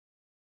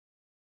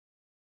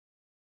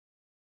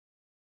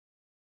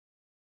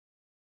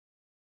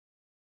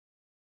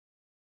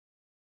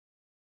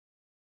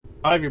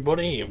Hi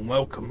everybody and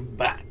welcome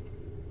back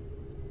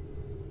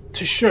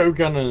to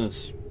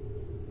ShowGunners.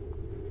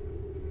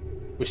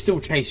 We're still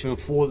chasing them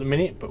forward at the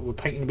minute, but we're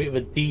taking a bit of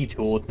a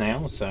detour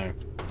now, so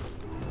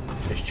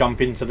let's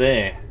jump into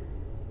there.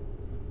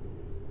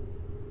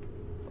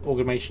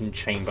 Augmentation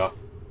chamber.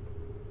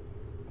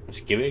 Let's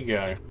give it a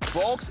go.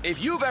 Folks,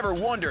 if you've ever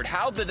wondered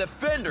how the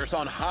defenders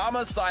on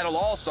Homicidal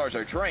All-Stars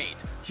are trained,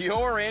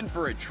 you're in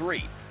for a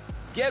treat.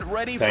 Get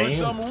ready for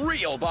some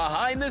real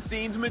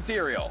behind-the-scenes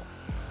material.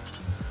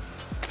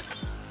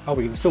 Oh,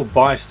 we can still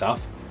buy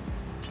stuff.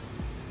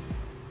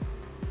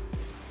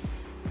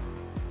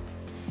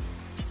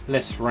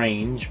 Less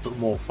range, but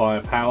more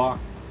firepower.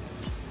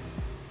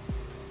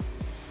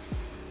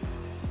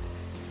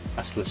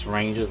 That's less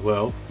range as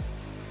well.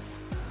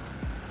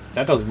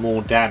 That does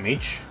more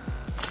damage.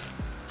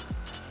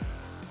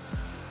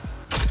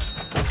 I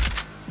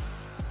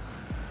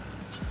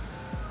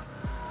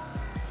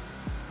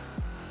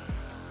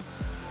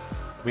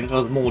mean, it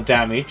does more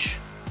damage.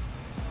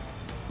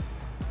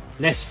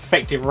 Less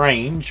effective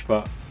range,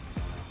 but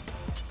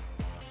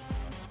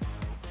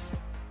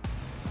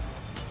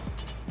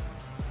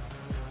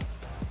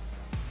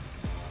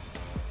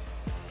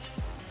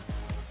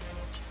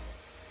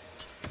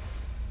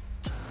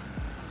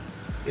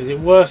is it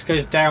worse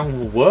goes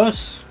down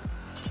worse?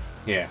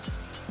 Yeah.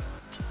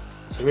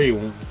 So really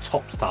want the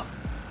top stuff.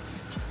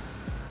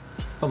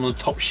 Some of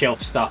the top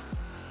shelf stuff.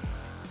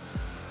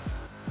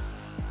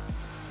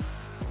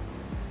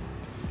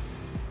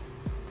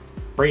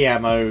 Free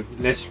ammo,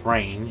 less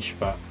range,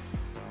 but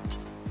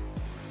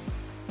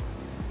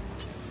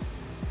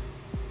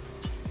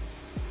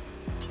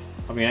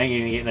I mean, I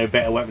ain't gonna get no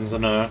better weapons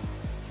than her.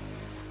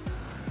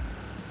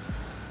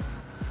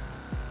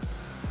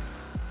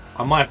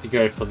 I might have to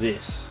go for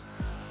this,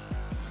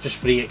 just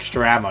for the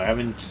extra ammo. I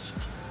mean,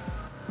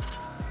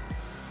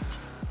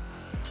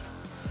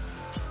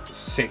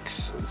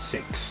 6 and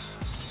 6,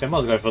 so I might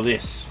as well go for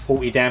this.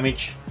 40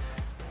 damage,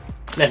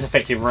 less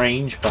effective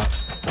range, but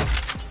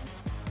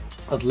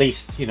at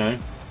least, you know,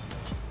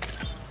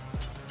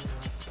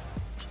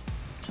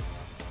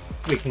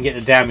 we can get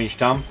the damage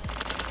done.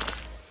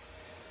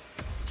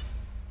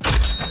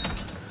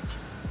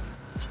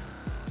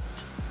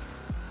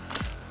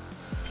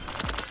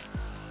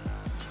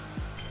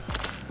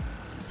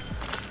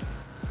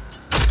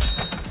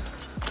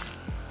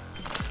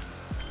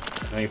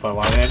 If I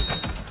want it,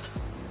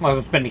 might as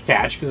well spend the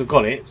cash because I've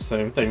got it, so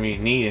I don't really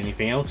need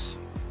anything else.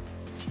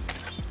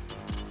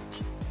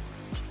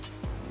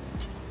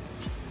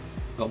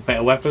 Got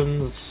better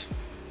weapons.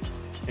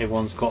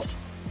 Everyone's got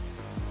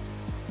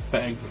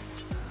better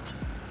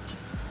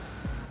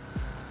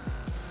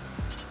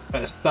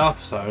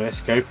stuff, so let's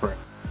go for it.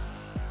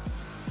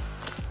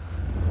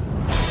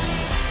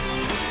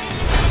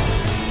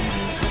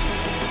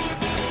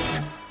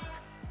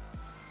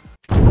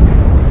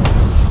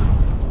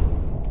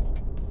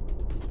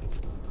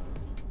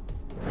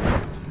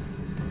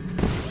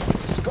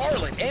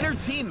 Scarlet and her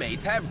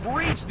teammates have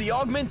breached the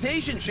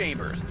augmentation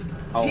chambers.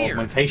 Oh, Here,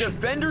 augmentation.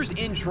 defenders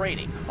in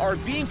training are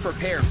being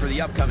prepared for the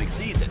upcoming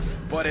season,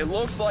 but it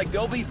looks like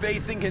they'll be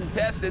facing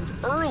contestants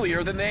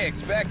earlier than they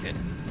expected.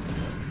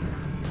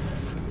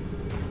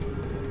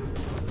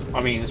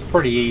 I mean, it's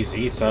pretty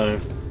easy, so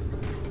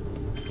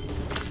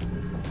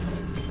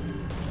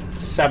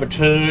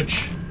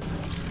sabotage.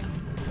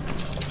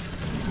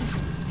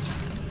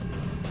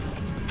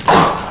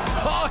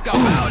 Talk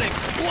about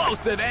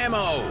explosive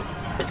ammo!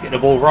 Let's get the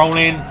ball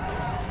rolling.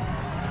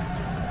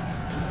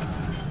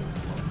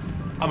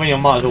 I mean, I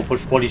might as well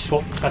push body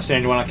swap. That's the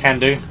only one I can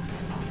do.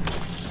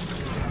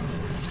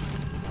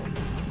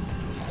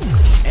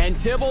 And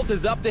Tybalt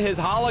is up to his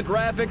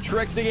holographic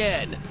tricks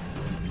again.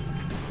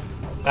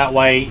 That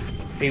way,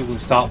 people can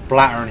start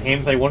blattering him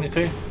if they wanted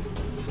to.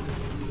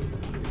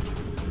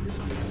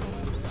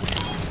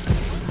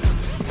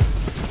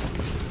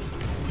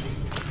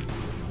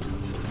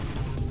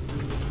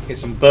 Get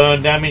some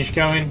burn damage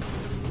going.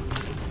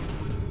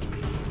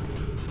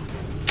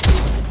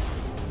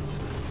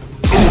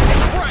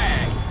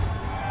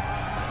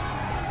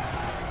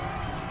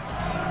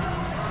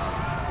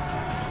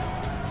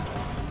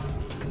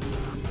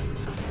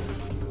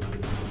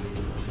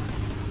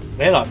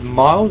 They're like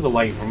miles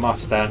away from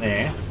us down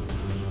there.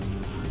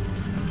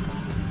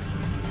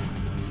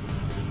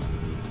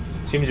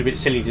 Seems a bit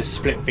silly to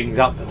split things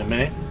up in a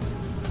minute.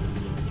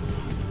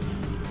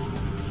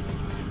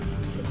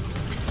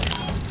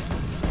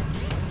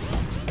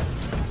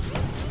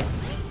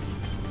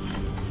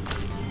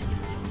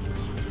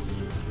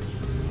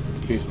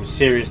 Do some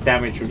serious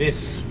damage with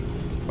this.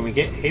 Can we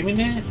get him in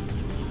there?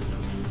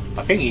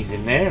 I think he's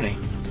in there, isn't he?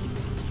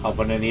 Oh,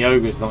 but then the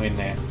ogre's not in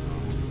there.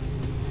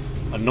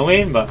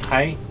 Annoying, but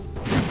hey.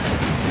 2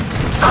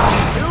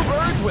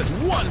 birds with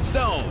 1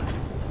 stone.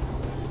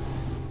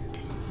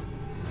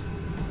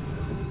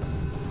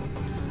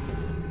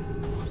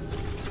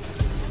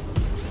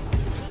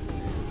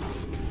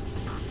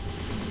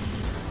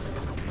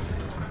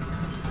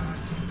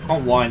 I'll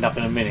wind up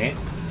in a minute.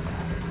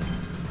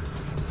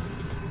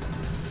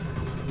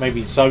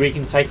 Maybe Zoe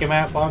can take him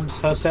out by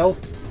herself.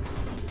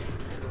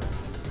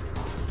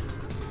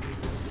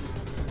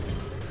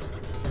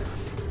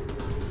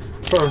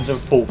 Put him in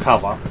full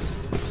cover.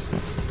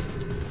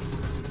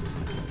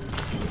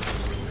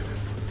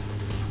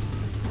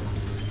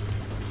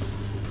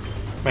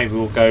 Maybe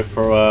we'll go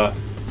for a...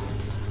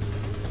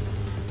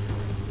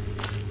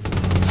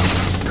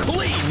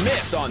 Clean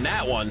miss on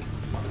that one.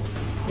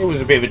 It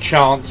was a bit of a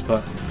chance,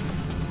 but...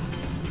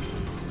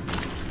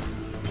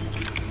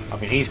 I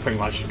mean, he's pretty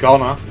much a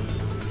goner.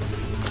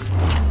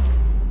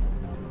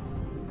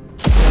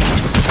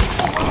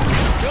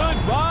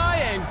 Goodbye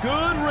and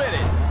good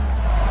riddance.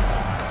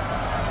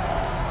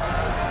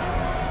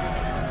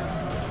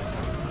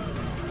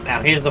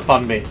 Now, here's the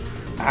fun bit.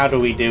 How do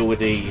we deal with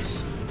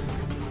these?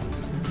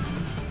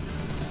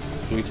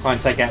 Do we try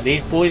and take out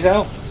these boys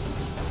out?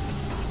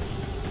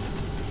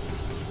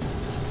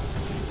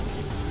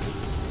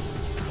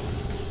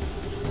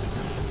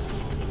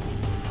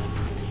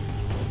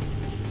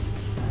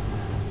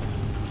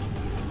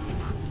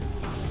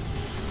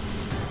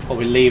 Or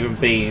we leave them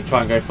be and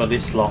try and go for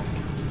this lot.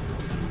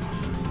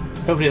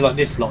 Probably like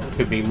this lot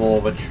could be more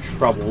of a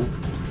trouble.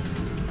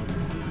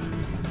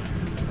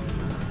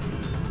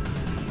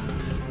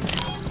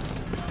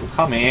 We'll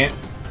come here.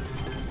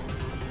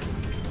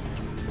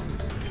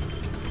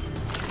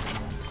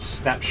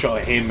 Snapshot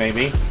at him,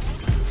 maybe.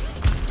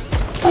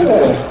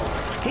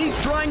 He's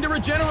trying to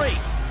regenerate.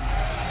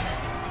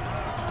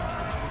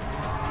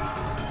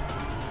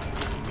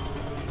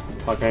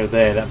 If I go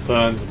there, that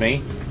burns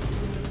me.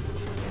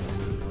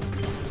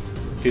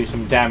 Do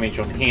some damage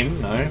on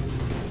him, no.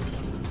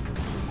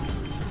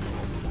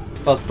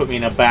 Does put me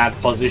in a bad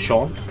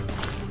position.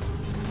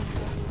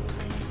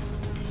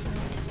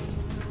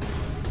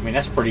 I mean,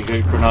 that's pretty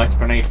good for a nice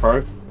grenade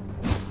throw. 2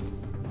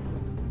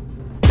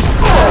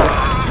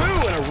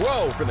 in a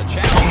row for the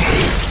challenge.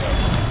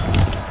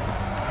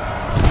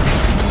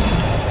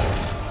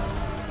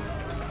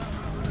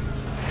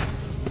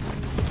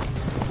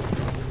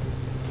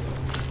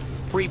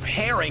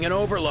 Preparing an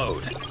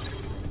overload.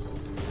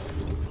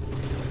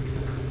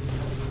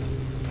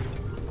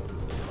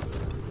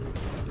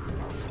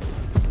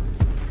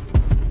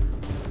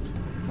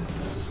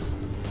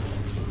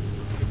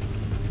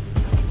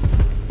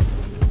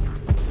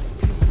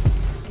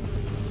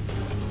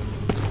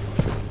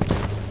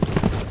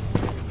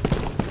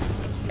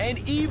 And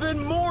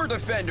even more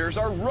defenders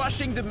are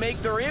rushing to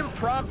make their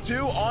impromptu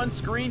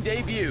on-screen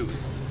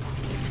debuts.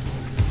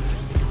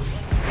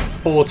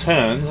 4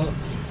 turns.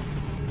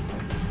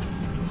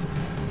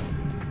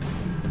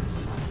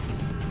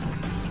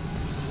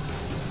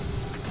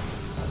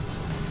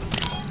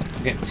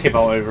 Get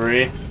Tibble over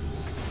here.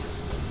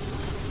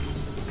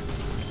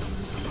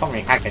 Can't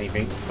really hack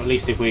anything. At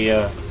least if we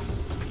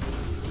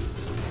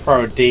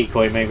throw a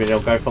decoy, maybe they'll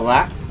go for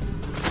that.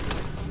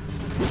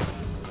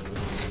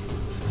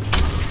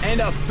 And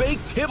a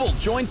fake Tibble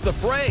joins the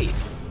fray.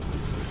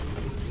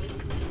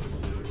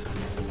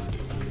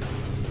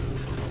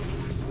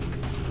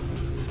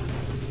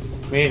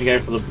 We need to go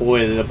for the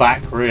boy in the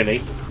back,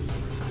 really.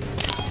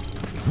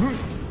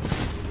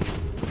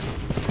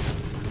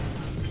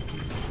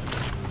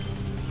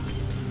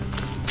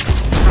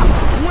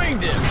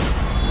 Winged him.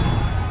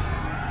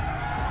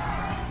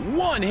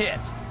 1 hit.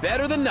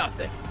 Better than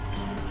nothing.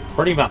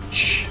 Pretty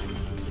much.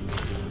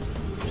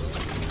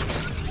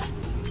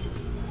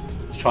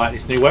 Let's try out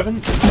this new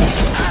weapon.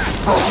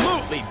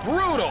 Absolutely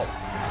brutal.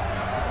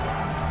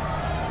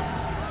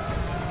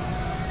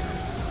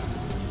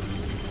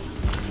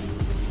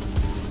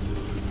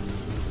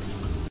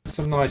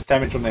 Some nice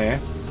damage on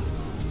there.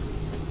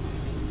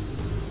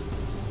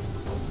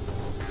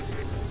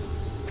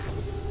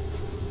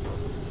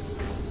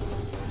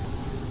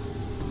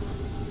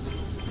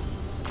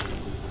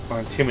 I'll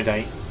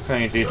intimidate. I can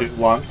only do it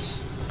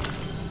once.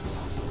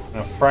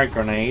 And a frag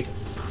grenade.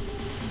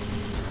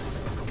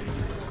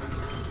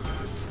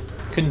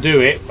 Can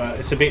do it, but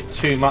it's a bit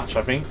too much,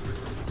 I think.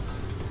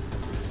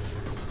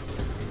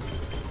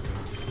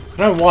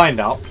 No wind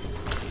up.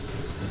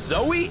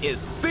 Zoe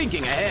is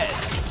thinking ahead.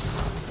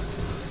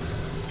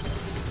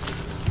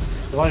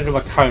 If I do my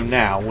cone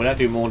now, will that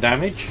do more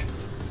damage?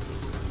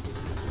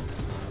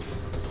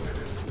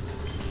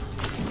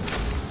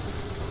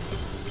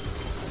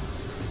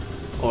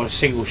 Or a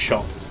single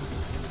shot?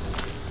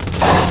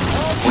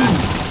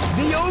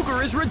 The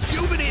ogre is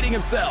rejuvenating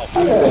himself.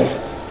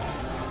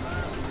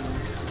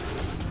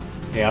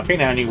 Yeah, I think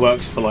that only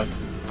works for like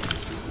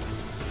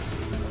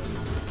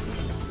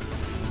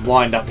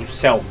wind up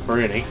himself,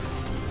 really.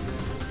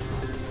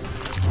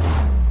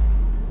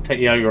 Take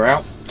the ogre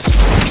out.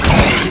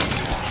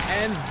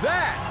 And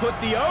that put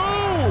the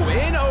O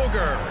in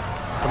ogre.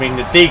 I mean,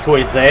 the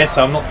decoy's there,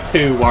 so I'm not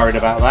too worried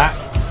about that.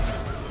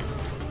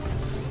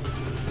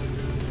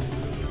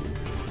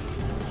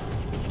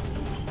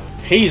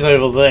 He's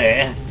over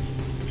there.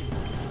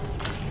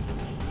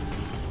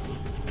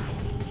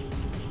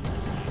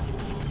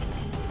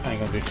 I ain't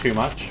gonna do too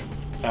much.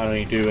 I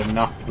only do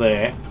enough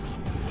there.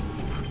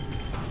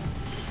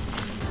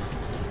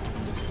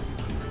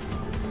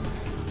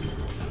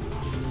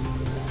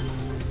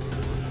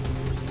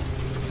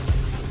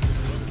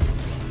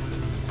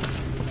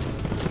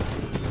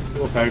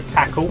 We'll go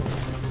tackle.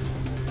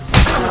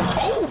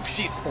 Oh,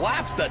 She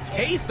slaps the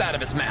taste out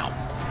of his mouth.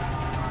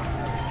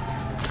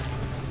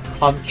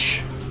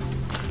 Punch.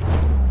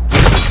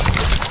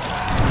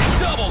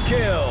 Double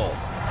kill.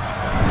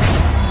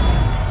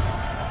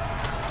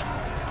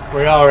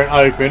 We are in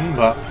open,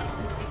 but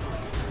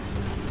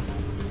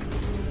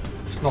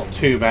it's not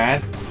too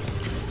bad.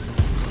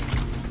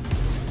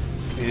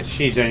 Yeah,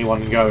 she's the only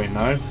one going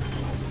though.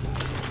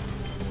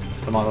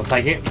 Come on, I'll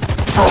take it.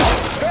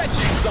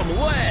 Fetching some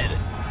lead.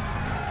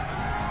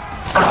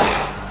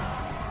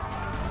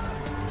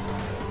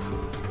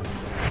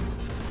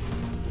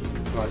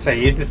 Like I say,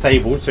 he is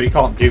disabled, so he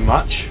can't do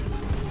much.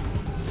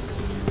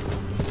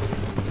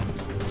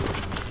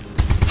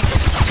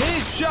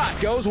 His shot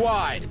goes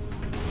wide.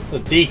 The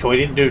decoy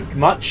didn't do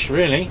much,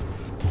 really.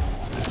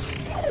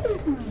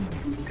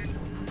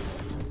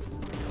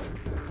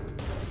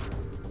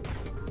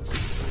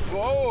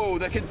 Whoa,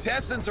 the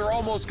contestants are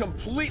almost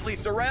completely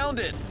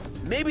surrounded.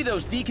 Maybe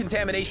those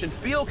decontamination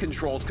field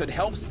controls could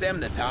help stem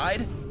the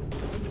tide?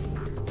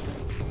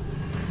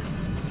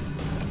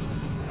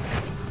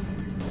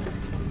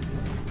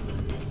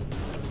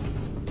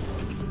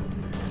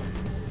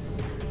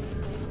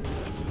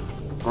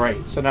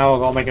 Great, so now I've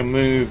got to make a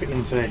move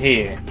into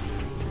here.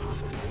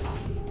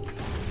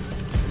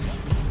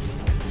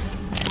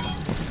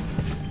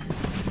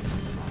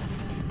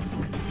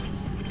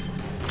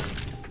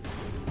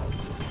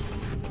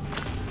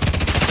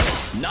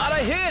 Not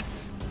a hit!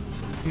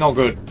 Not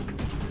good.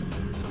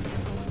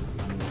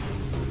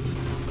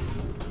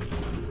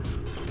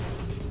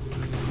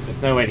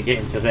 There's no way to get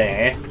into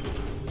there.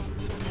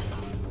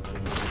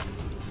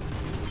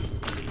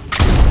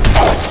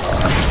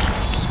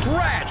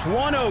 Scratch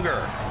one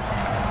ogre!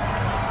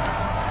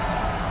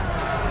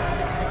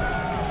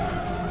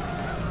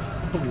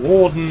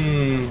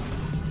 Warden!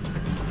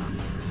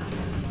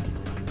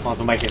 I'll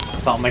have to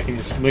start making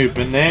this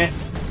movement there.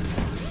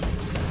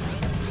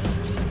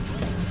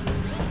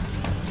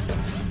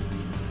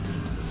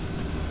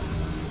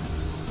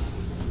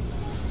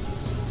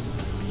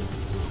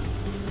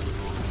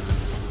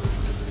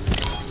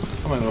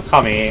 Someone will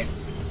come here.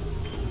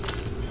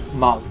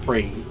 Mark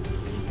 3.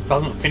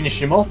 Doesn't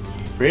finish him off,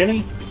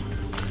 really?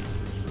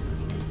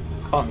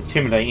 Can't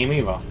intimidate him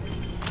either.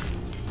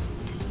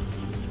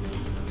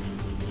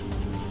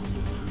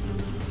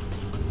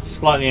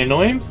 Slightly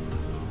annoying.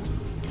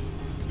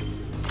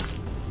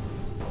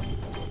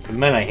 Can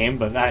melee him,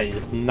 but that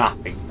is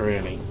nothing,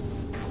 really.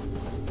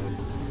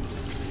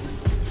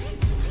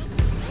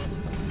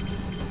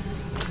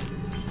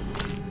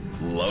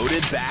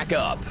 Loaded back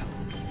up.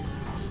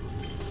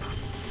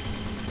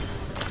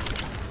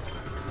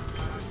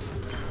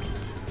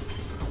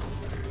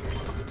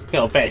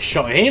 Got a better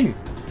shot at him.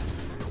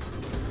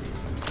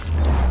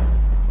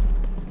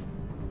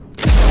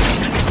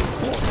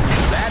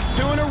 That's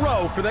 2 in a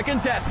row for the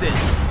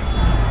contestants.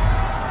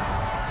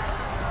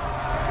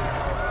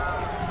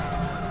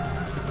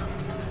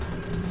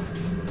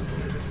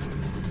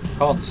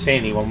 Can't see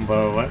anyone,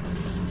 but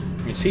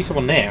you can see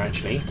someone there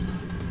actually.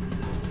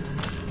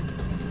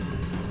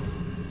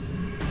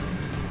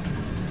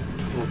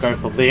 We'll go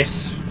for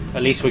this.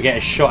 At least we get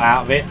a shot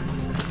out of it.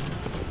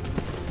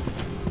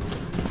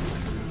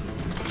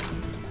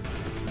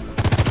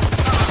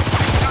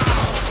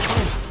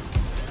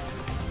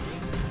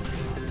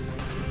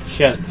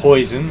 She has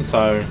poison,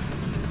 so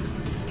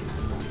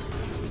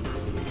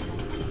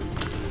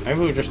maybe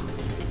we'll just...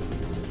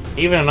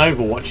 Even an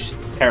Overwatch is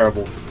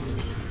terrible.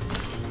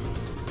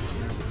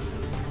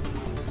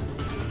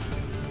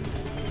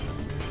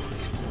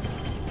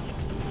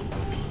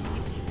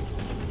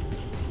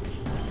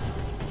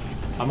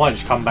 I might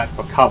just come back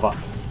for cover.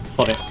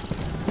 Got it.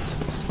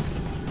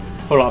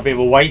 Feel like a bit of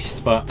a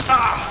waste, but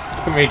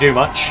couldn't really do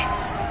much.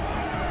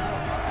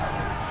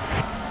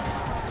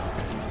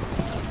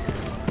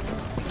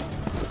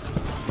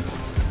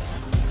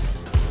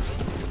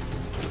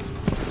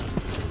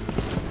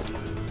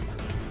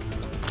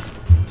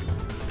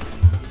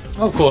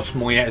 Of course,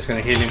 Moyette is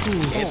going to heal him.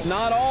 It's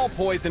not all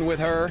poison with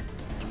her.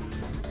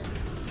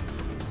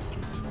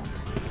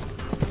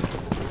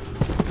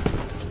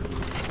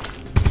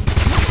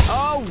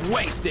 A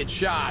wasted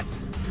shot.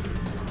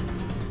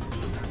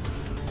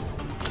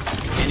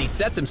 And he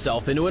sets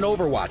himself into an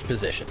Overwatch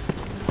position.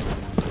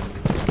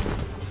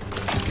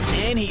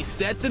 And he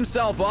sets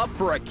himself up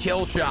for a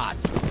kill shot.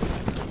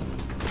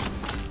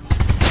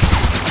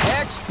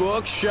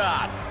 Textbook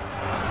shot.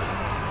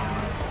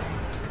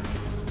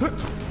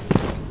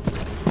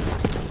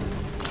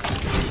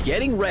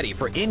 Getting ready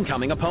for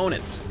incoming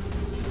opponents.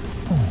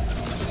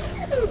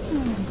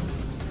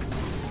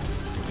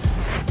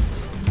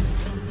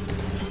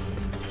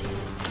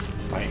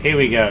 Right, here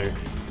we go.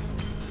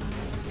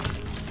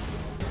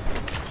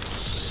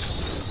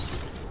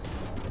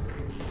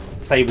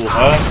 Disable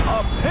her.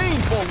 A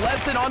painful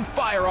lesson on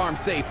firearm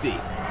safety.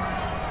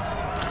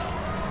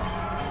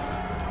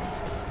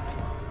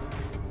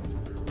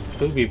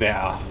 Could be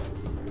better.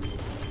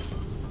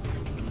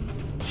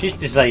 She's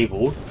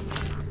disabled.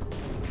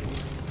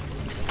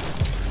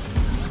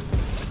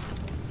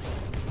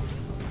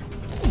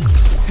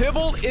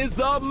 Pibble is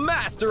the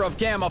master of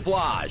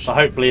camouflage. So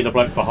hopefully the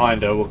bloke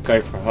behind her will go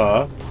for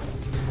her.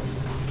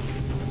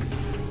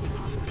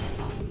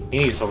 He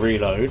needs to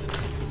reload.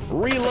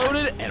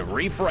 Reloaded and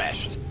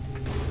refreshed.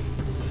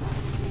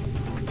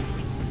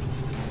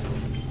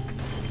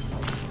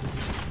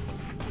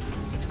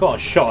 He's got a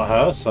shot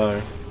at her,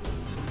 so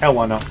hell,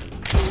 why not?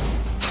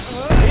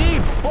 He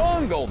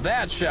bungled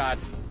that shot.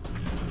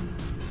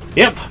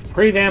 Yep,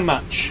 pretty damn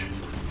much.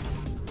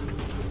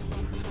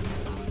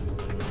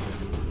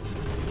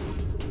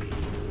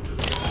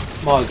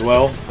 Might as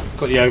well.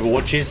 Got the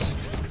overwatches.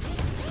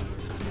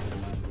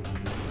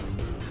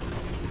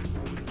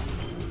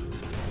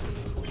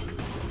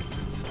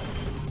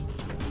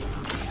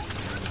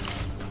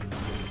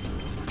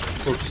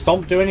 Will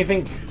Stomp do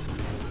anything?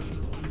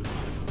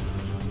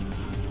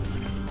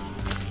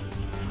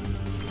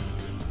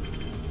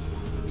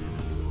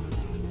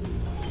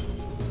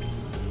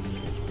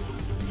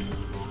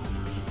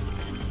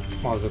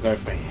 Might as well go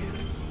for him.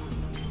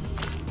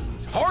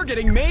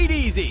 Targeting made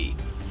easy.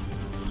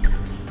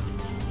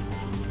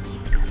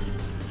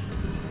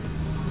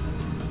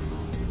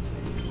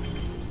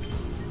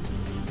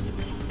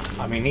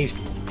 I mean, he's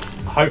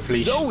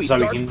hopefully so we Zoe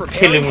can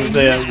kill him with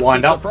the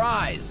wind up.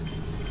 Surprise.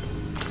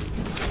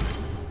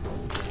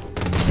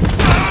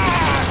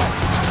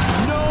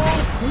 No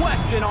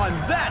question on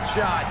that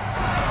shot.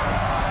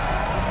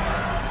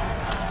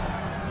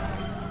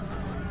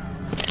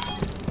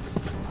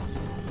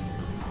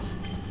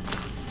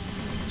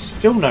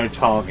 Still no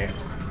target.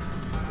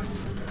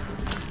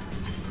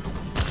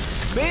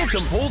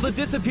 Phantom pulls a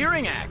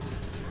disappearing act.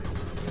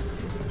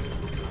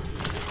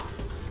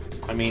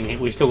 I mean,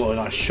 we still got a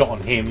nice shot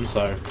on him,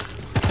 so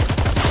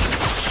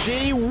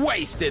She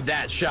wasted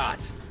that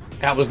shot.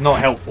 that was not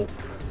helpful.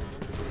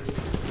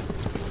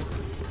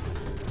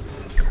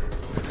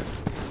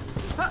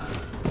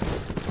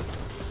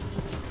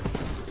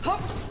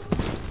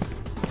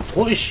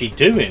 What is she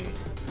doing?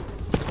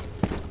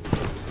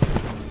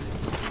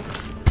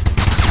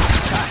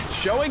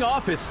 Showing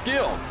off his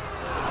skills.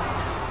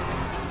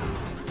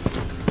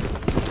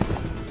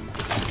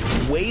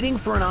 Waiting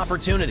for an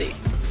opportunity.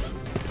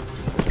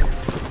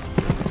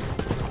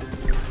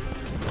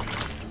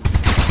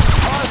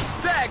 A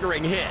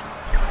staggering hit.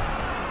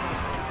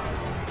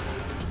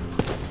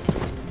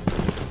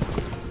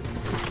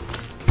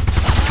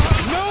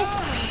 Nope.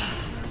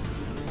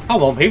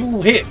 Come on,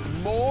 people, hit.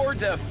 More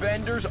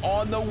defenders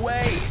on the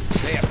way.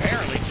 They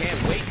apparently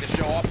can't wait to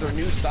show off their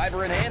new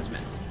cyber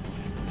enhancements.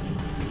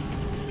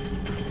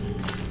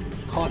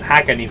 Can't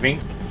hack anything.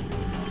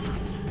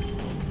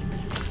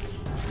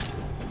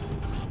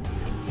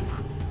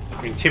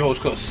 I mean, Tybalt's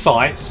got a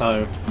sight,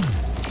 so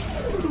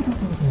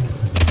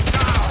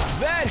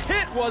That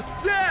hit was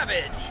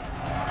savage.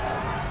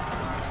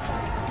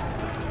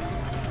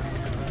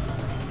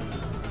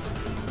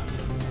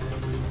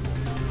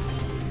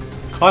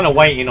 kind of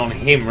waiting on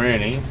him,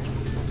 really.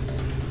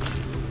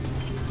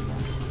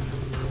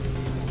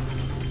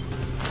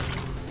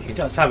 He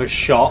does have a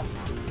shot.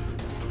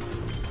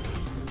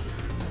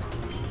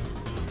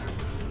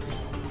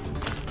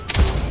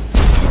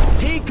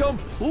 He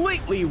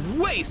completely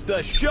wastes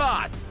the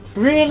shot.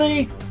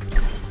 Really?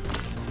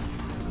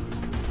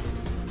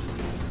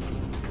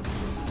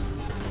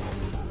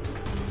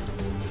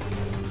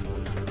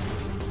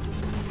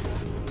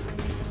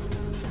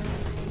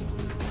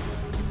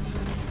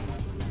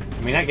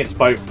 I mean, that gets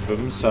both of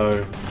them, so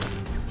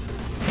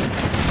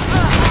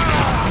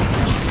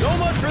So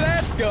much for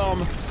that scum.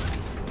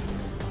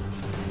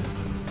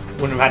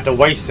 wouldn't have had to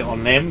waste it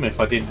on them if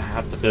I didn't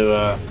have to do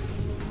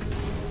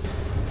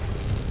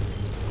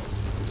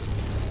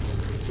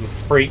some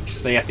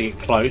freaks. They have to get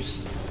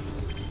close.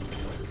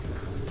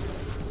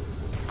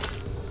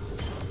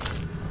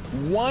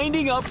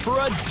 Winding up for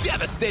a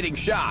devastating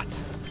shot.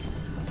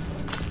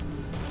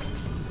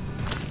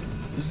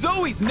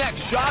 Zoe's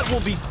next shot will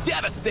be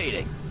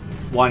devastating.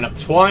 Wind up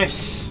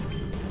twice.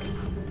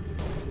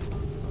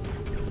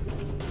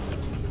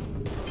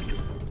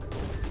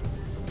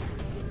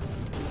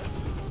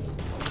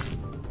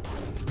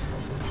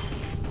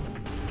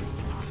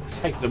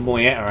 Take the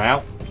Moyetta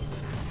out.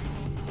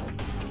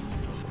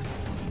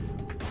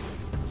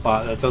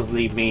 But that does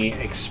leave me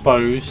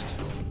exposed.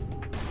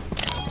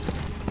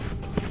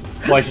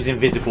 While she's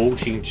invisible,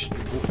 she can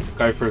just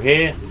go through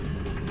here.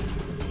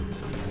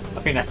 I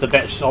think that's the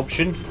best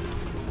option.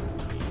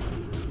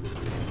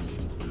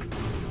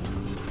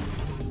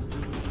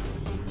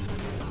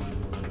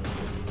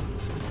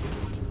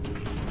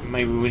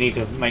 Maybe we need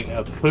to make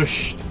a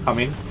push to come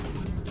in.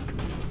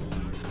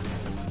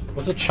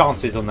 What's the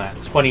chances on that?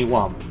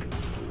 21.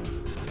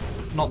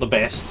 Not the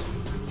best.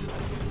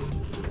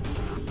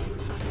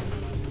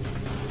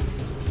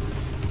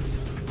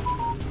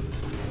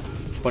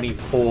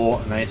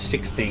 $24 and then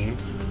 16.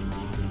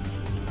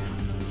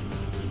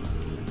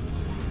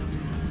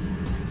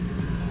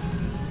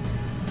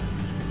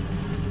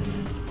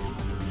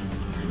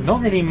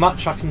 Not really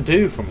much I can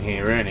do from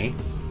here, really.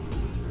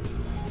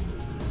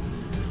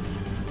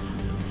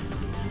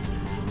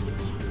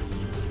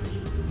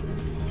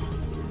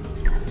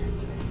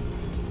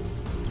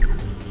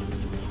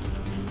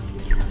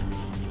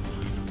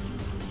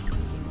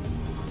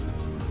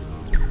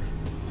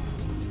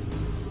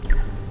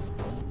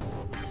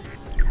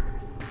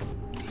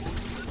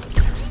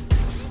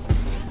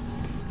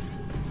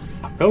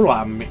 feel like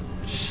I'm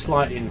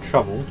slightly in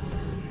trouble.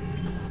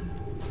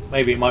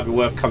 Maybe it might be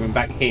worth coming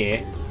back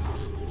here.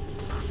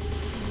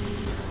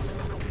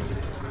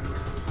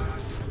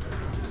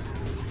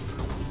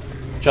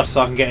 Just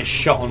so I can get a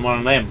shot on one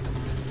of them.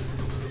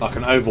 Like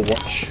an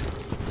Overwatch.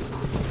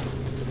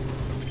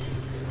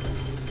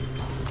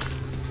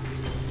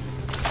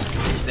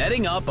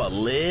 Setting up a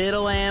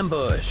little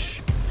ambush.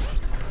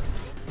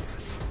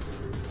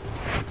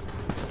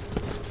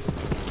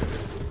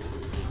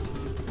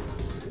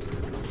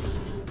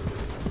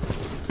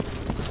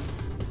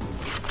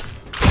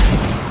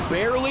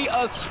 Barely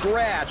a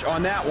scratch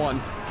on that one.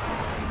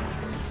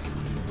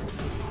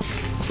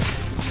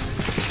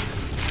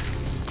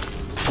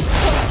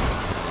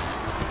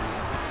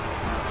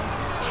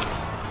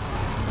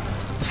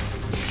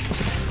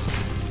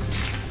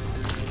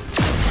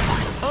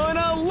 An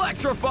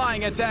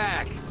electrifying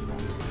attack.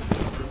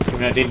 I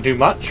mean, I didn't do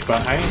much,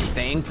 but hey.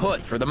 Staying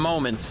put for the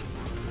moment.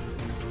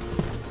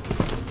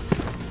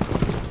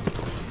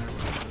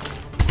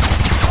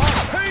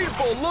 A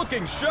painful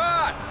looking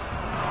shot.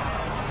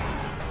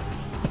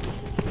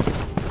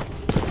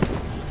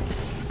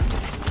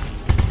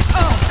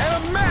 And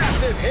a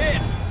massive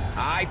hit.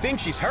 I think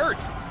she's hurt.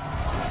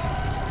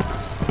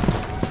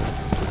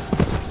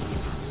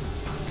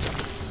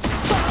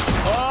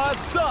 A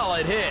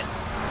solid hit.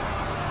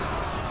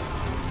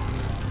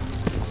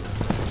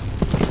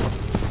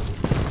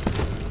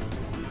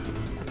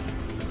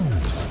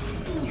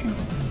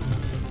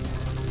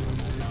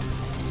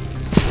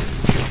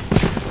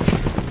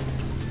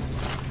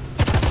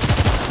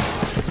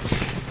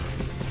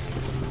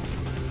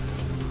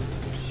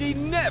 She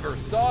never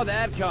saw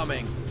that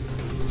coming.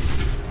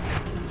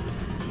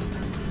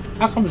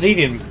 How comes he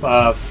didn't,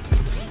 can't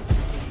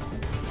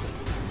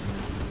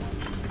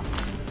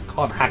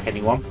hack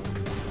anyone.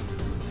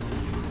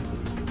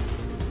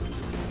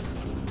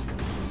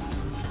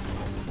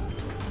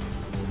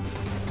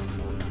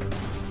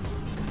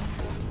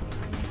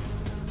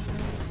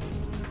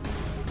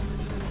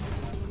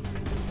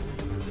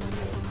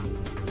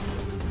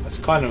 That's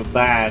kind of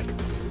bad.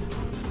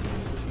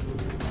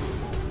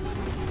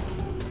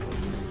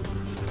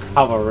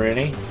 Cover,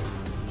 really.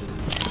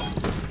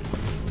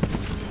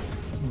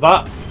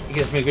 But it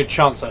gives me a good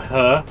chance at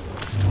her.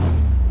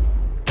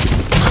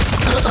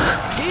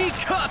 He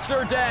cuts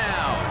her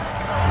down.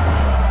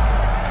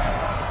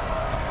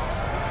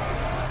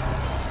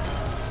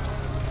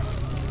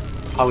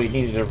 Oh, he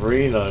needed a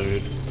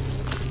reload.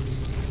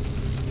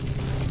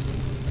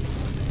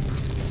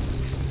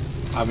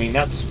 I mean,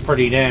 that's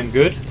pretty damn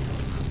good.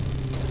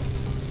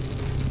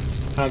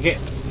 Can I get...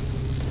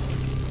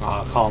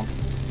 Oh, I can't.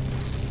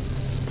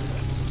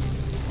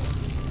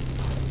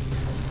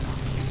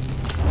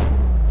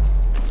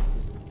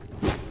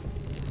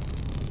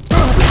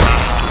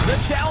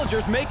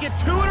 Challengers make it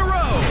 2 in a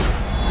row.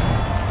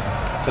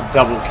 It's a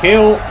double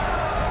kill.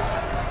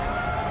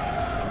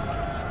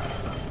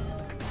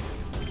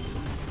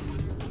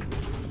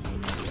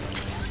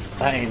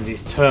 That ends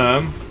his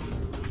term.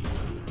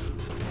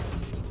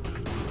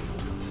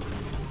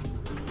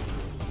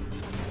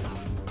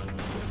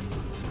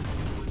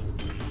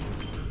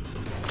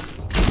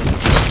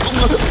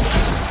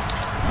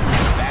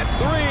 That's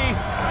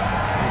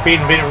 3.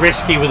 Been a bit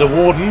risky with the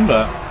warden,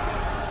 but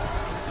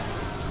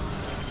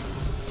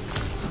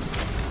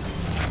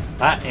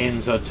that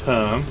ends a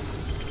term.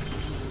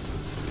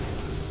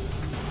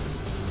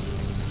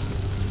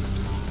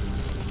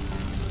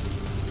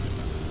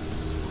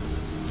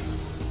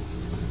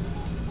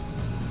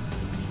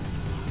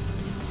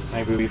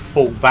 Maybe we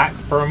fall back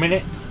for a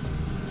minute.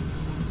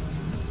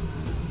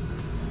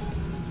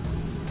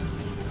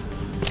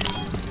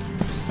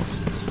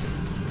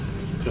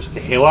 Just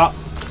to heal up.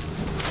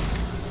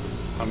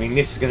 I mean,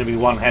 this is going to be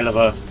one hell of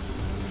a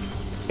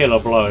killer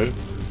blow.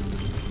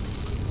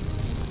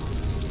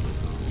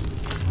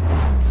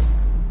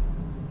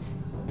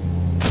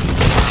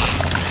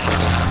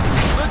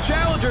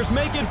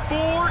 Make it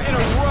 4 in a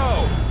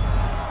row.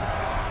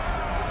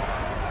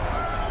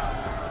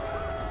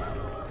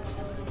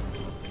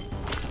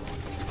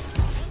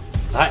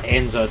 That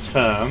ends our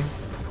term.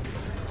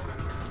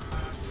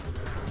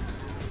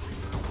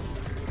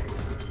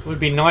 Would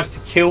be nice to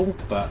kill,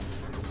 but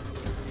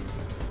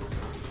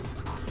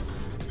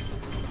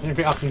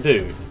anything I can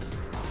do.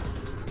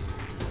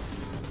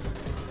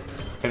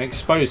 Can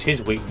expose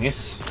his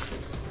weakness.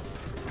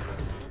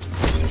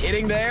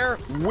 Hitting there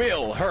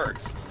will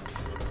hurt.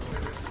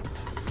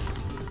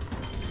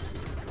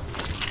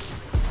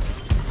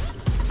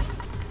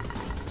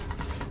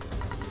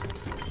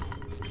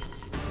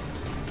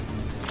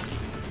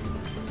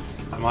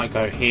 I might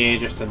go here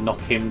just to knock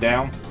him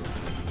down.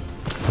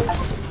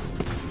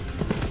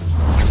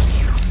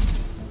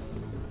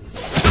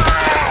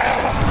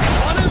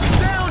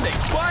 Astounding!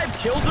 5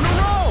 kills in a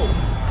row!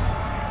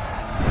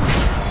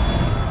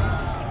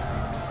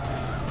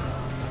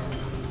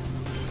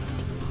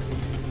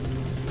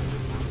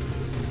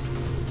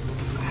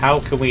 How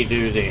can we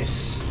do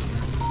this?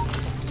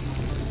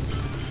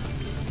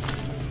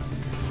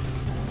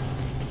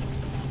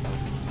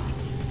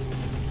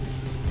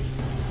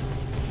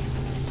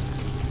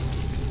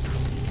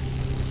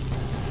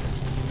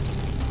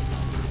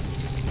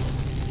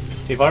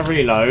 See if I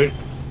reload.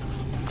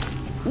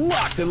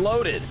 Locked and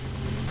loaded.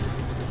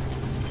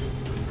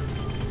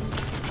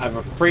 I have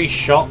a free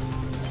shot.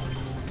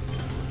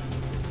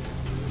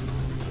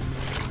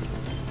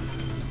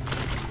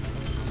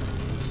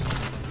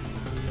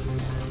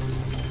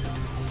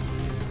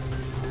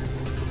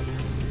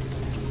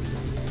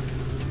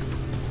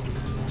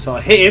 So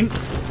I hit him.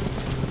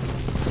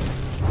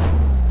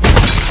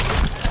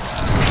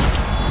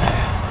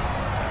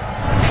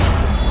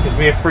 Gives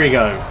me a free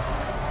go.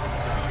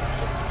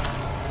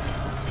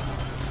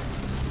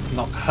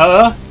 Knock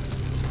her.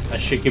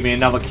 That should give me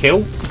another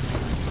kill.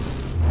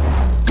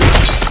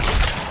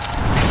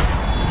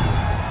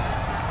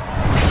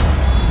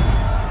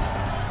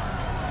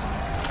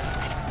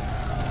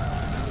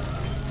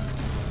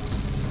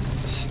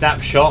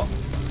 Snapshot.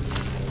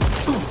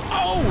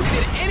 Oh,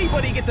 did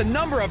anybody get the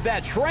number of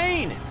that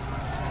train?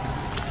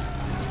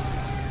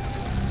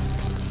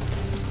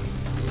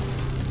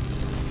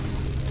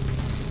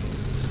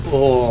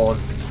 Oh,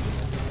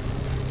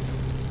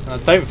 I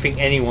don't think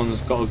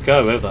anyone's got to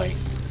go, have they?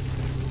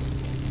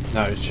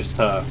 No, it's just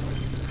her.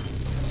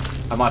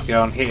 I might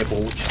go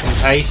unhittable just in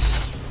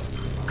case.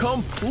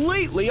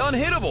 Completely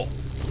unhittable.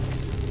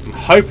 I'm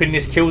hoping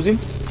this kills him.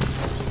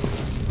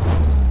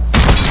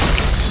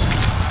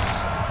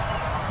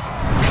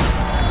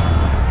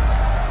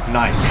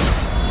 Nice.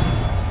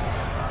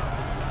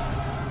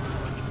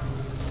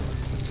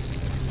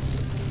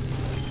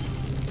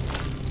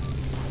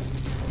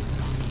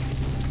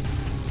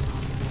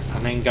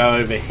 And then go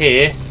over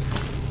here.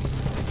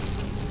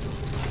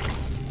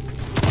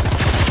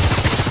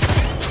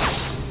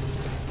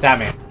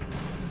 Damn it.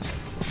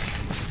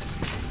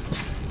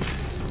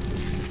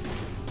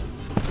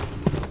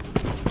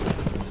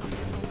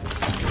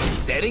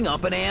 Setting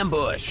up an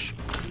ambush.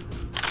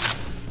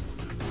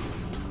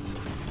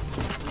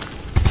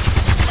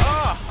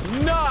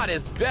 Not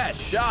his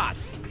best shot.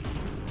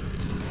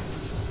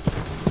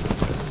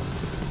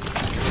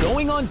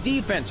 Going on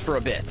defense for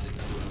a bit.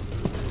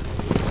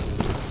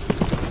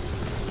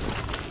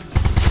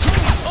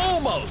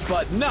 Almost,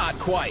 but not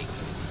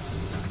quite.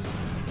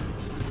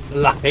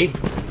 Lucky.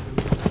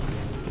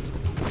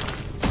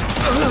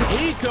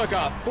 He took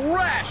a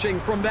thrashing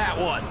from that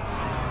one.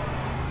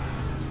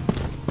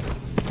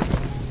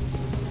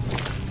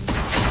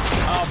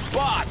 A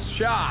bot's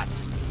shot.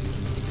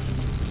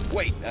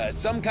 Wait,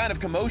 some kind of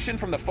commotion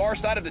from the far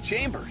side of the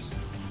chambers.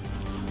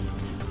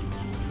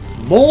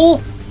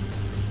 More?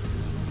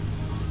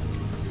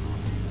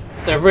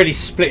 They're really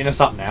splitting us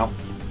up now.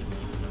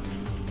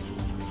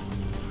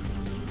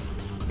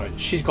 Right,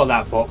 she's got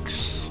that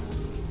box.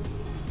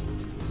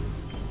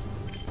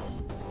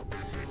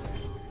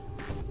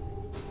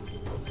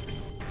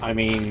 I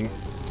mean...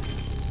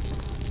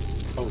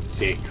 Oh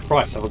dear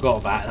Christ, I forgot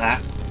about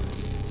that.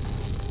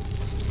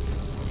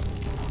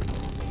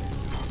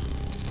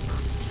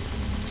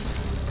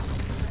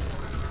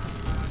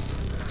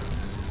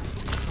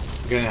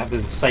 Gonna have to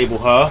disable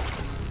her.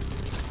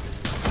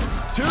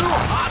 Too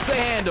hot to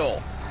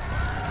handle.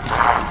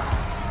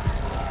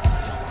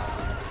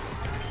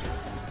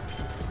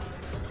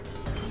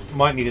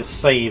 Might need to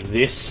save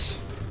this.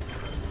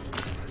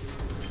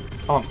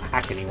 Can't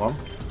hack anyone.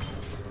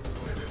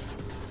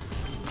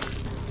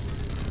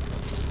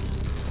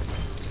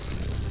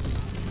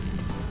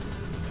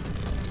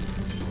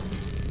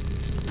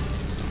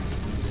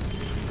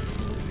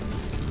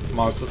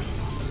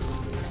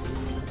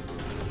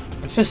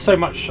 There's just so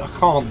much I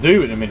can't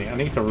do in a minute. I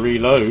need to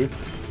reload.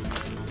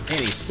 And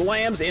he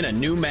slams in a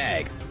new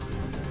mag.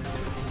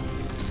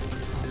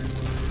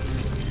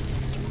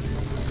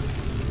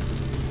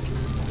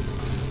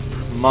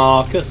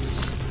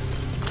 Marcus.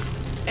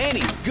 And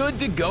he's good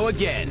to go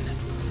again.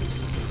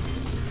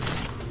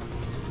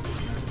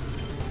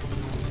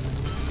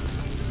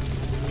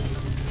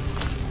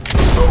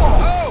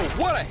 Oh,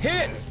 what a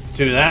hit!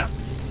 Do that.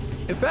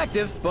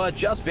 Effective, but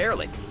just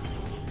barely.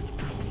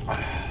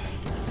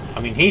 I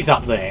mean, he's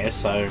up there,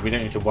 so we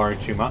don't need to worry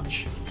too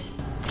much.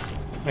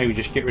 Maybe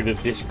just get rid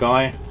of this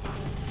guy.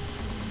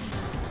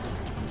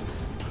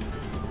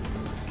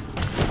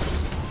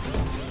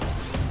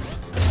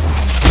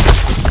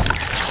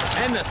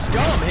 And the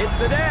scum hits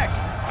the deck.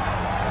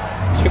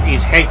 Took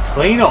his head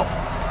clean off.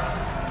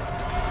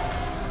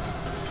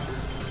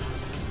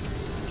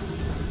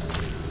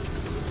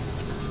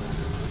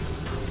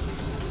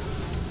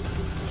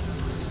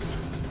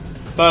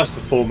 First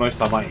and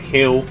foremost, I might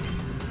heal.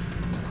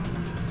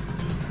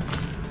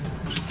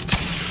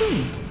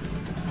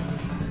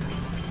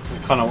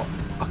 I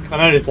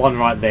know there's one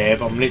right there,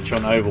 but I'm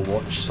literally on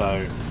Overwatch,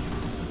 so...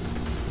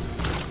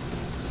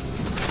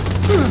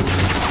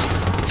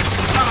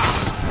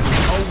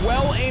 A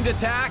well-aimed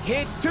attack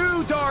hits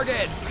 2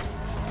 targets!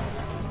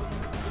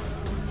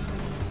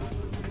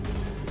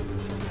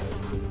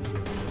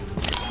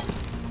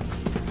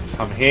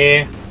 Come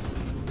here.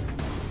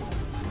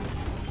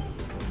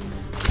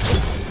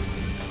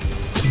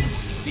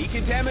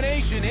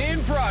 Decontamination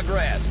in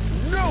progress.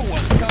 No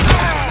one's coming out of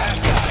that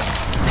side.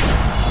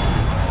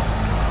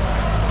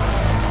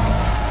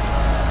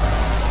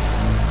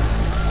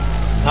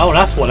 Oh,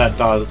 that's what that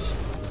does.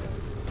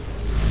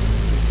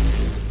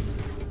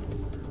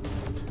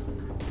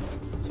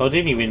 So I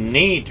didn't even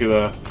need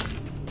to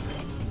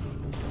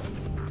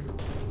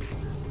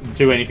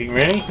do anything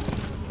really.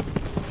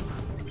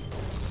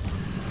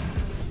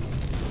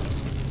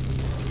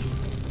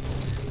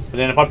 But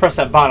then if I press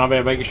that button, I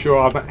better make sure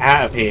I'm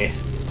out of here.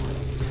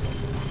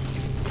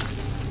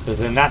 Because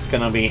then that's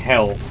going to be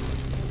hell.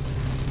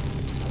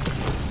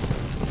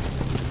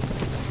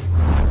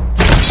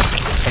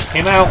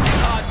 Take him out.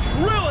 A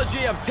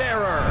trilogy of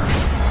terror.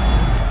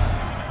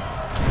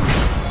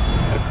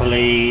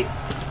 Hopefully.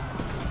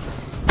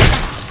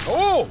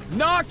 Oh,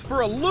 knocked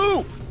for a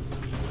loop.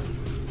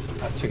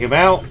 That took him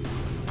out.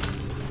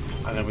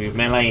 And then we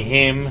melee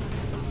him.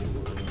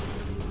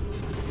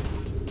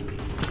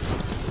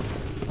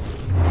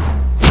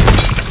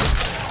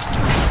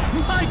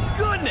 My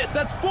goodness,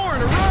 that's 4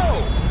 in a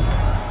row.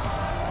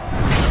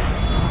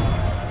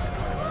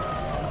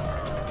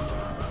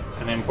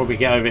 And then probably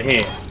get over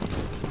here.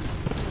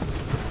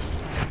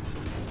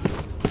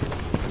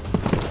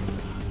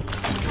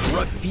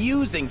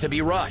 Refusing to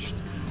be rushed.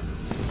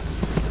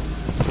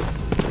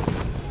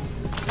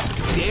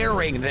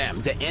 Daring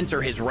them to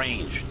enter his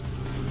range.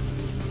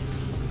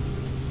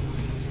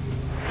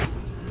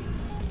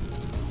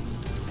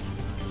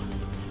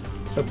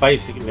 So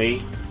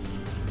basically,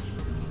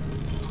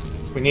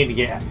 we need to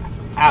get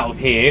out of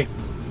here.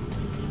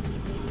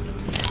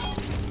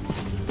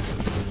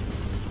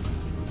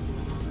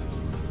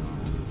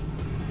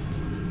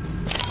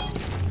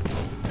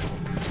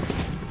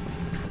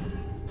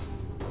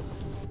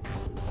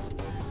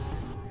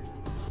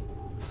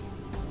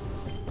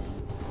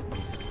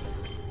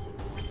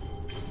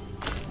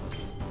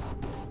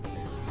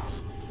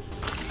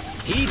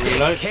 He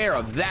takes care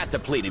of that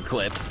depleted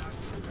clip.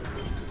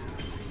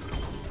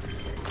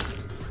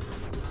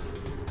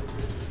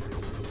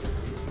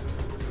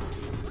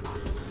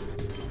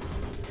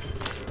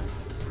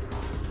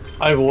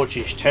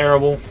 Overwatch is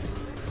terrible.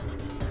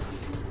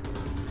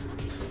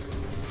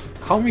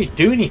 Can't really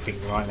do anything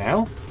right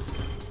now.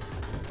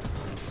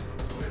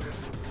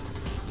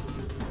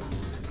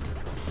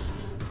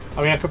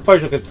 I mean, I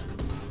suppose I could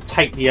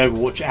take the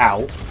Overwatch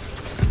out.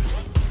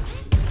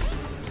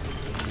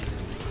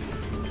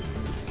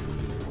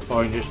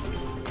 Or just...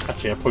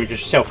 Actually, I'll probably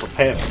just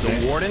self-repair.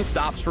 The warden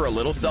stops for a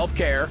little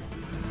self-care.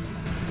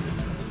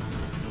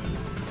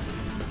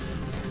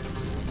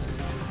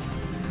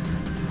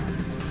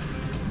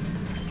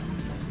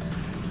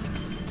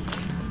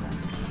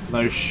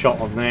 No shot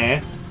on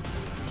there.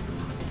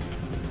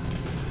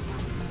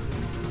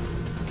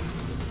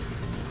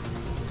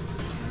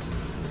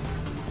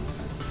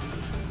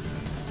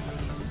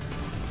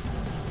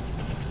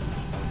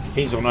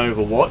 He's on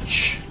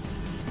Overwatch.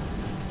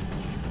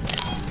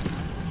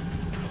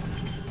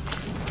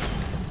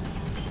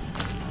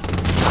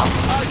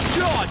 A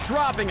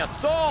jaw-dropping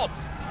assault.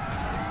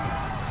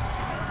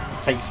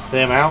 Takes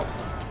them out.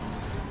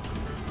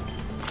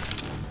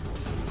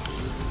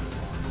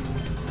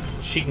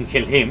 She can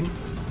kill him.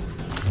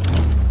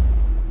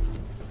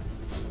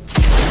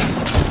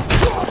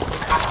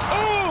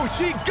 Oh,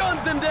 she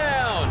guns him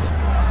down.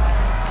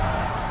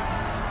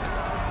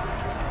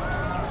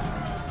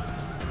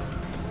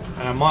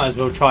 And I might as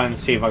well try and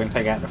see if I can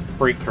take out the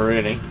freak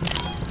really.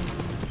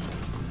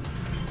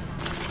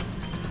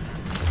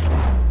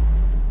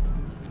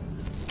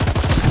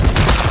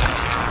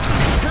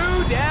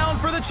 Two down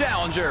for the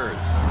challengers.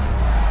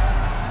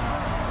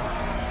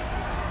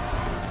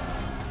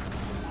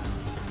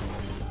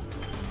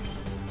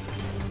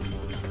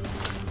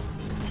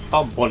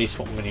 Can't body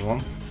swap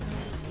anyone.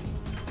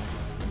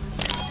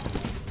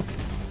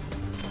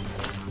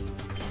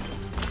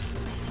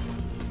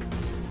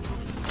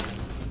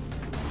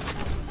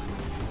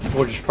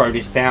 We'll just throw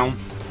this down.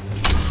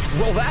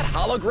 Will that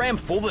hologram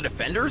fool the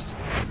defenders?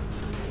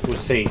 We'll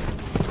see.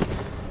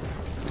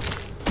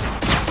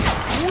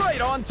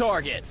 Right on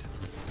target.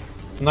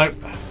 Nope.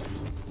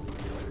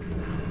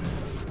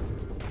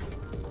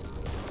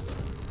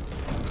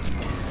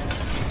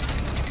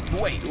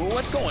 Wait,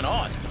 what's going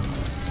on?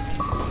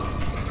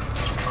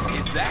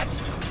 Is that?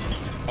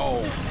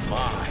 Oh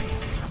my.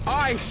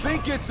 I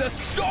think it's a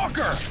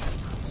stalker!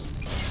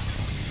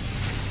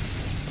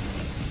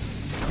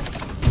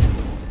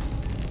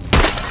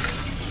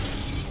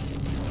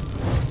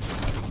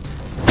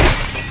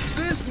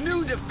 This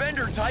new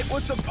defender type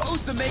was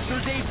supposed to make their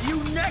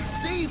debut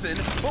next season,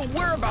 but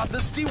we're about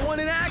to see one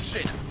in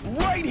action.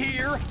 Right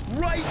here,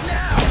 right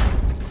now!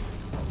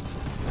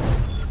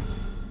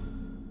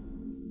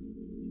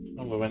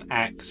 Oh, with an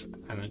axe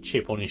and a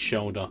chip on his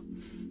shoulder.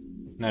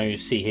 Now you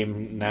see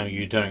him, now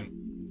you don't.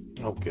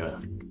 Oh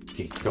god.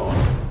 Good god.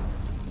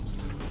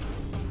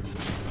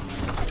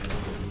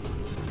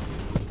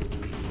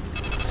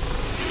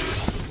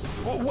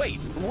 Well, wait,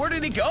 where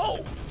did he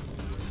go?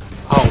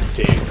 Oh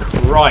dear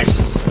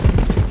Christ.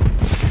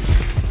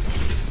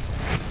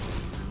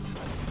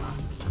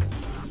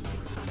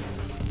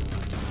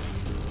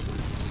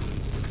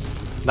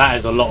 That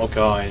is a lot of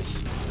guys.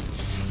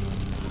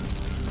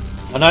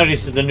 I know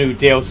this is the new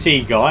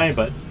DLC guy,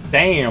 but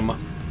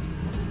damn.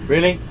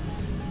 Really?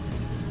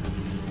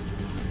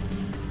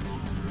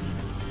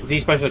 he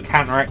supposed to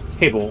counteract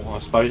Tibble, I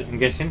suppose, I'm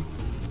guessing?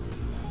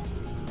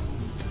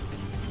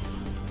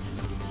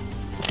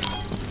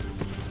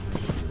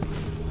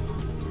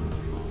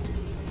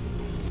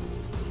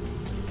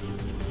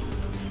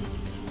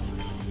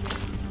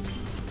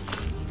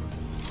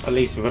 At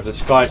least if I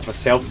disguise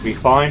myself, it'll be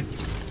fine.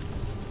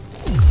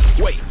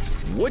 Wait,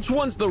 which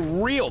one's the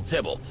real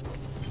Tybalt?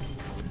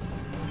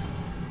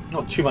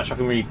 Not too much I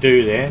can really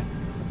do there.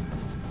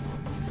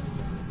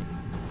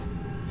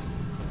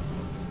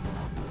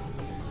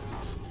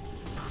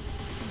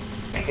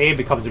 Here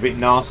becomes a bit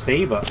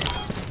nasty, but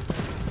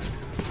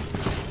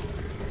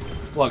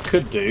what I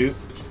could do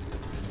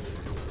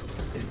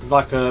is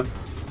like a...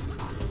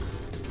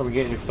 Can we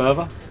get any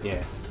further?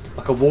 Yeah.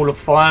 Like a wall of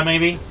fire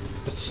maybe?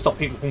 Just to stop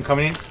people from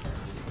coming in.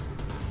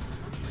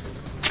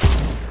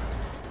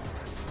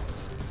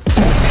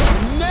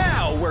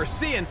 Now we're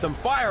seeing some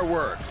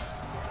fireworks.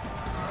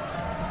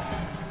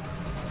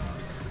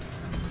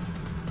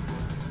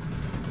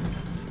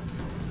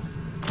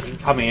 You can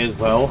come here as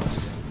well.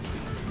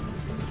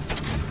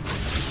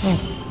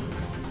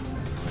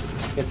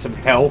 Get some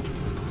help.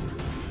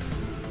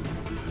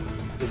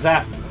 Is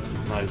that...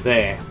 No,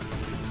 there.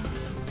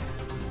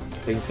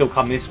 They can still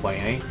come this way,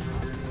 eh?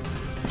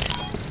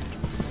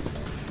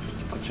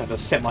 I'll try to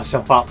set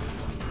myself up.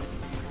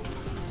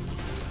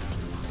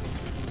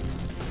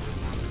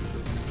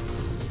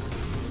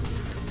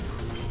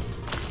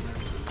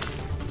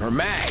 Her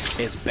mag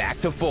is back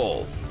to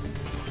full.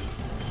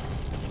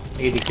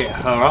 Need to get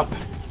her up.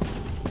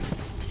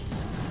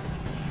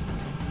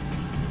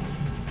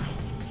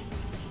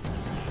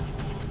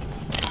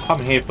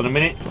 Come here for a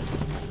minute.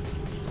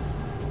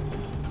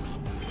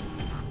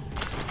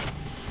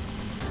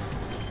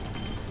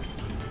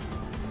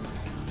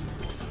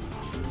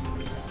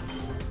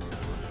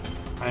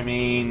 I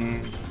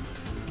mean,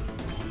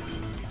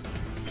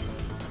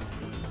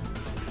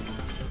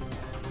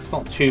 it's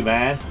not too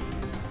bad.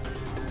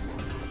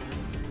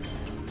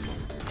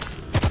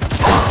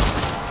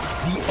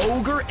 The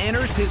ogre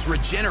enters his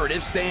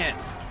regenerative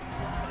stance.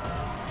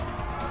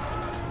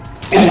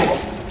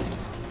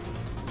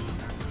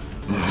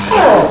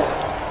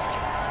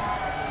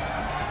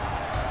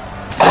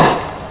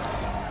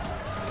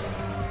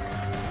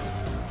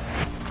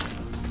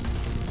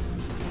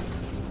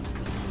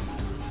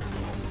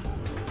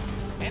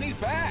 And he's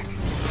back.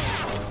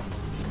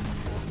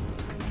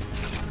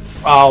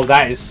 Oh,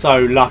 that is so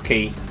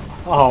lucky.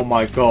 Oh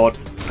my god.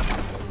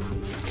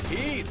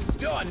 He's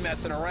done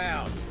messing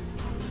around.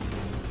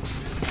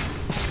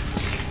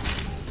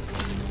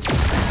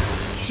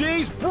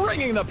 She's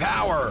bringing the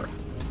power.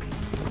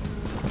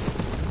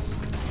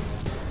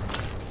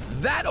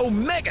 That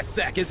Omega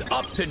Sec is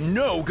up to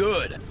no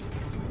good.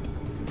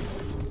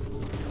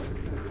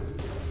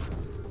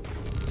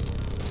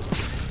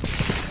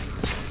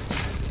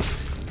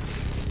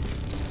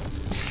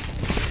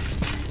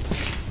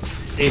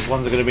 These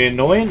ones are going to be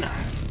annoying.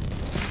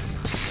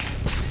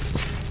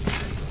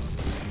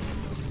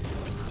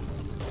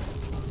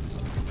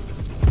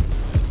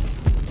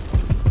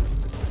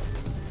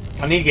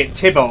 I need to get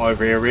Tybalt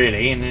over here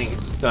really and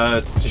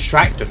then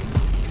distract him.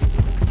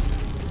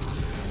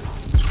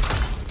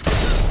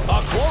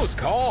 A close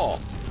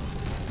call.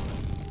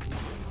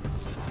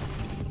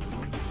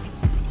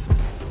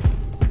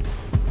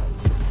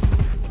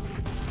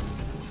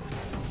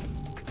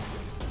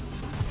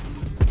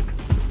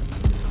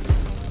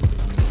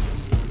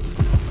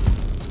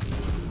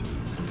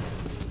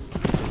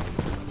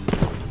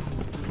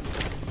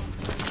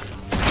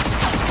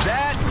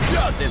 That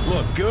doesn't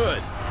look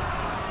good.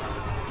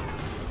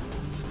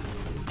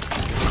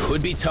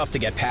 Could be tough to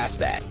get past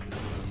that.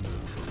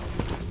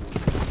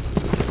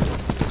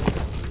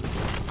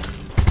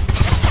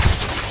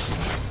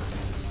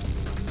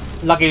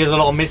 Lucky there's a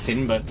lot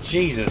missing, but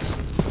Jesus.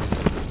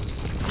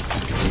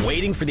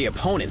 Waiting for the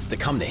opponents to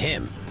come to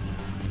him.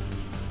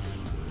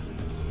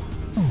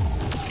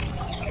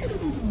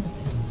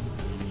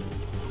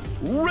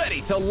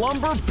 Ready to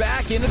lumber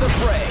back into the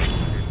fray.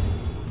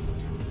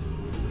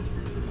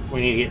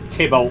 We need to get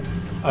Tybalt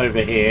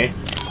over here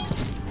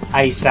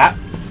ASAP.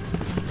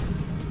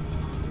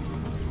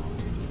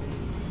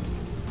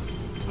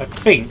 I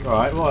think,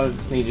 right, what I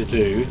need to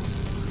do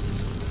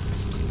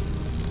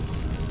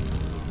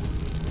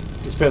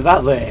is put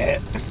that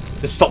there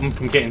to stop them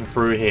from getting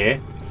through here.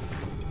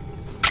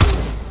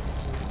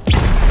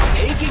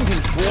 Taking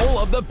control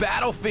of the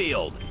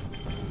battlefield.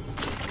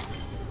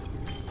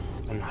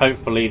 And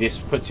hopefully this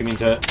puts him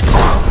into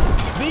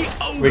The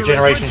ogre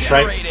regeneration is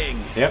straight.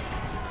 regenerating. Yep.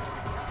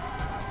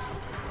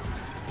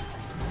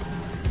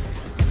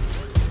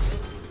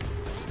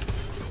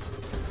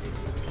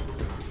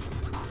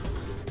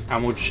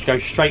 And we'll just go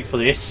straight for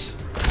this.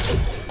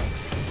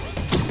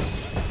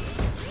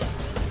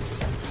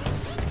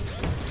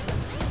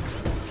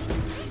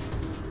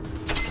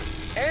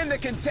 And the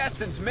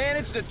contestants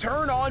managed to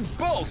turn on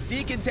both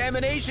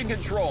decontamination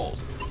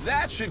controls.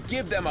 That should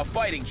give them a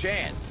fighting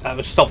chance. That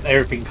would stop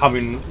everything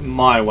coming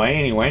my way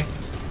anyway.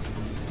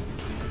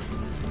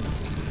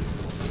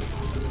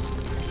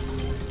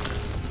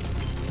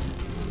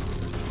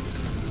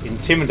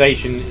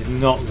 Intimidation is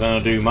not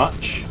going to do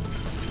much.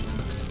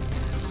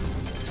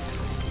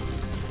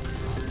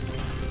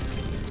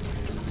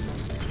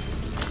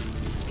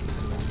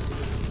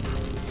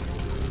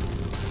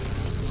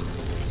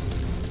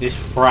 This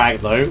frag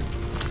though.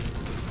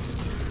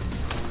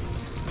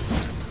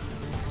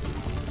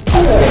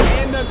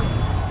 And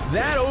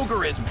that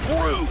ogre is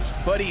bruised,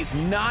 but he's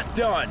not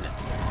done.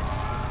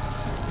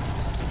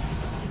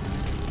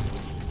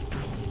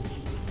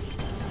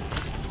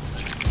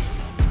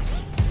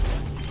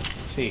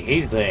 See,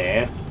 he's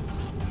there.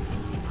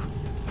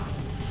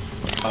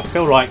 I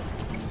feel like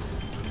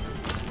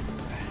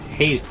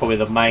he's probably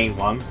the main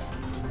one.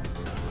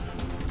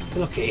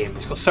 Look at him,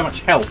 he's got so much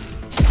health.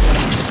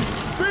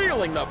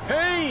 Feeling the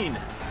pain!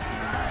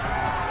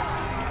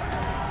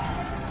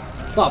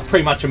 It's like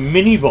pretty much a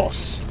mini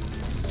boss.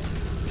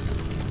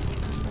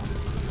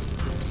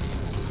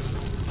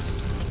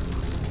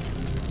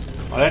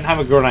 I don't have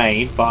a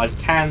grenade, but I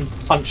can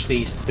punch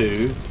these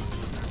two.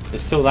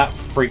 There's still that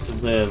freak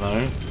there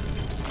though.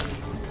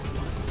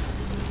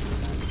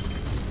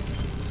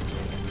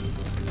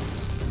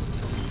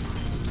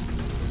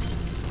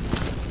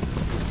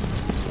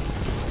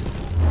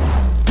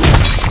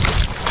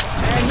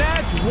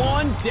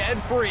 One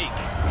dead freak.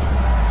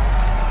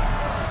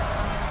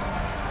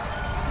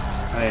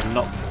 And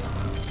not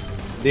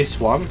this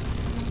one.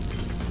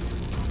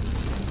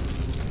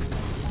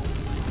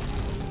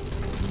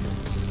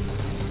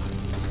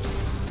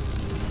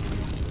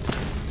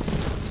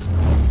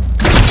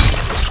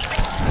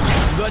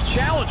 The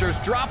challengers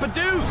drop a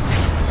deuce.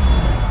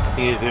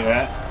 Here, do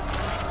that.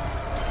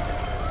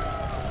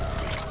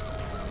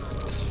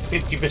 It's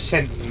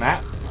 50%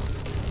 map.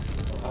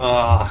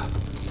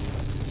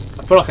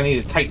 I feel like I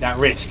need to take that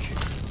risk.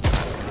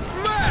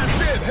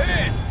 Massive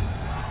hits!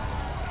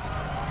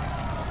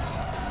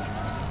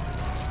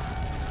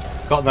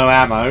 Got no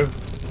ammo,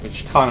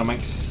 which kind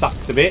of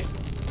sucks a bit.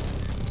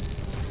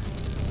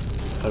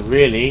 So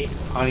really,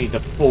 I need to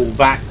fall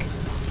back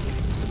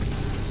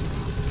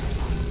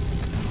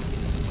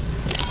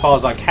as far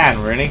as I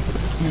can, really.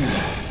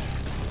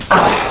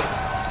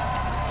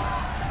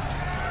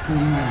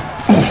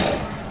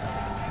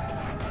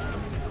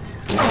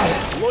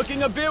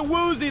 Looking a bit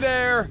woozy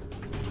there.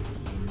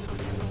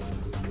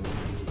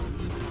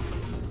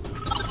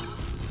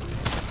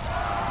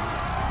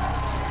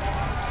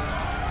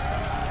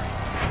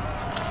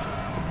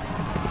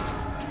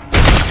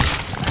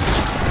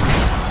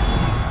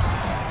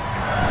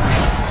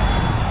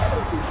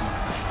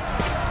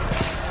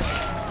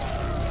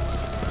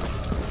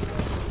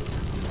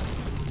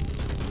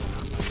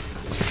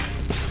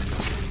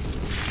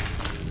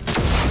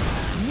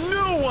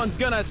 No one's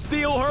gonna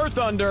steal her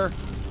thunder.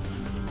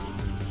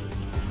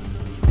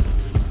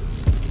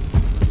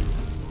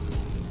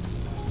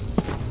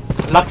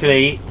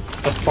 Luckily,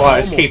 the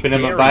fire's keeping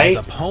him at bay. His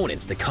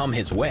opponents to come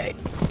his way.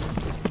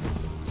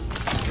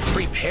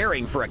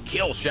 Preparing for a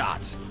kill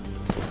shot.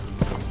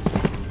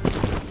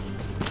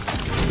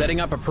 Setting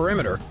up a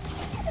perimeter.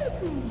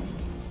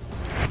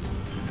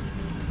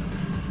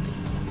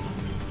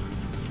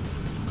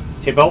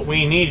 Tybalt,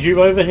 we need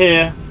you over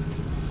here.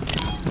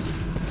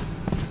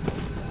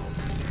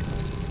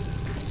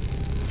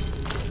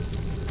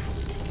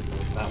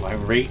 That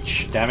won't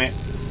reach, damn it.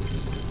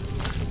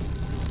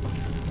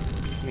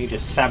 Need to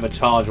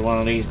sabotage one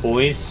of these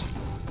boys.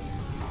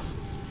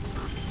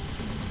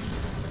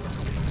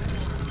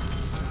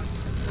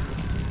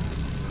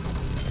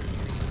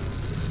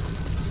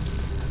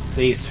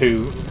 These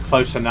two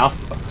close enough.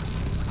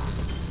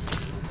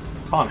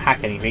 Can't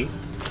hack anything.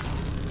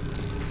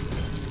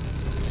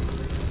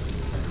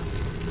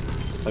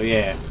 So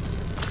yeah.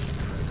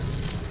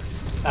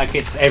 That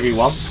gets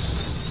everyone.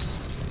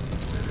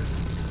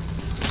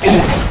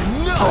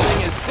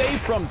 Nothing is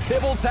safe from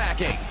Tybalt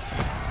hacking.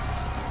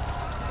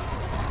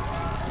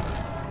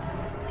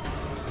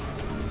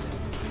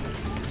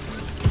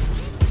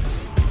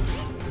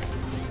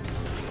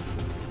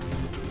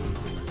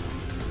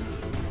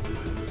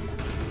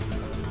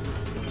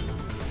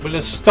 Will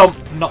a stomp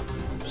not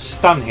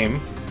stun him?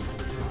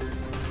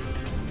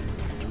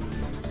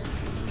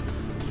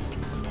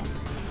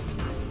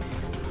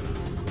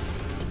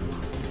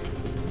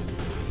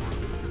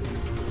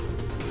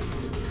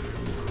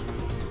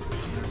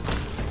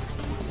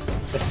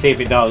 Let's see if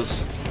it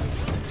does.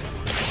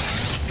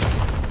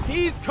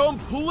 He's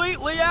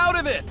completely out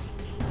of it.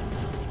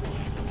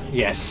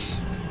 Yes.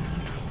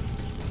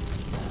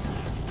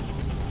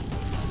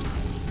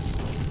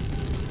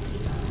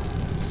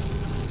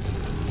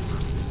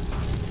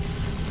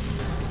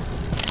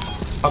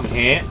 Come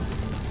here.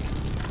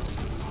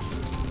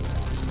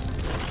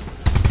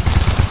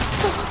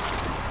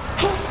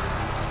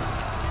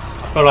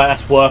 I feel like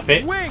that's worth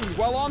it. Winged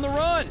while on the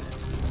run.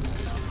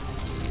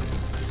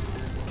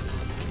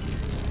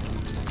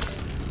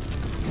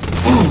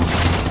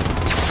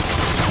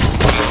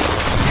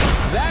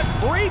 That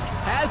freak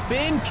has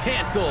been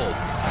cancelled.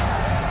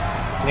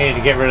 Need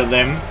to get rid of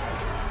them.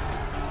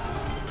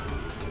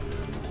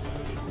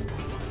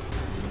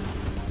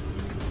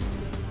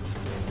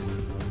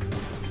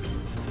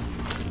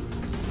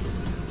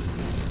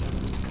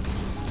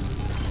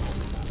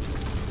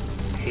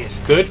 It's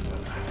good.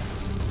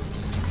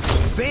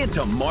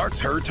 Phantom marks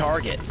her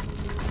targets.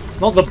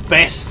 Not the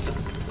best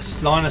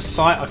line of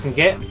sight I can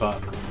get,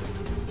 but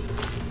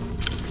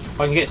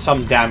I can get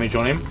some damage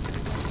on him.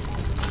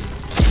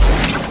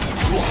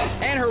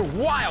 And her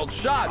wild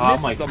shot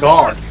misses my the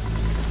God. mark.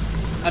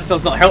 That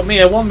does not help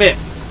me one bit.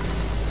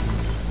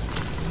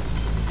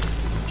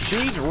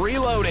 She's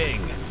reloading.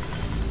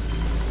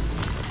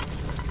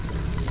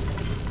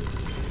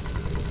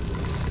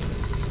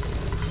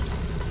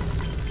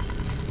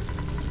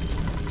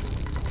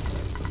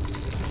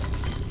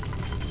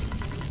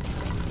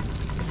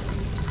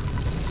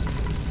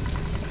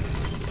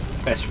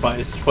 Best fight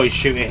is probably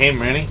shoot at him,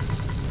 really.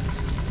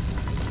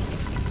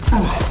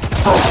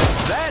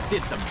 That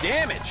did some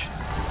damage.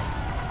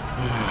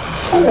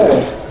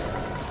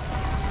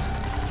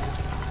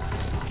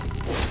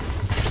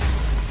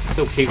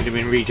 Still keeping him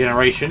in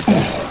regeneration.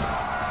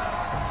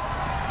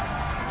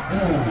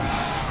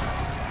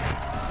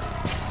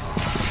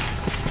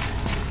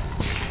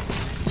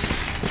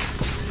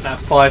 That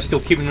fire's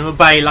still keeping him at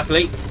bay,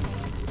 luckily.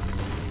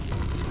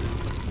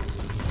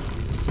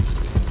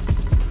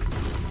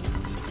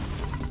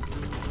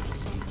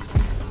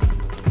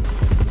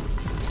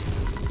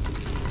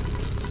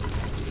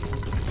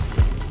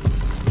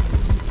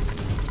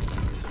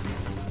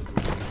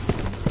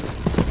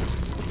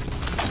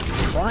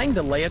 Trying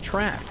to lay a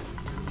trap.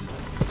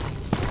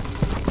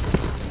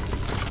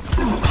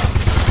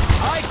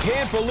 I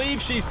can't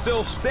believe she's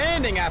still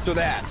standing after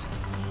that.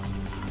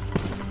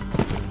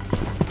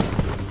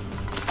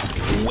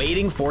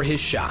 Waiting for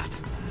his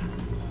shot.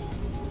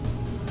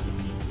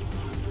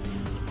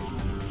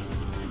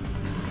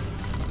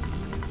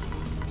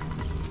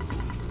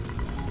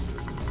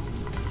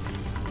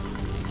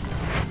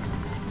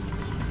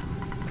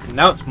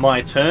 Now it's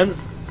my turn.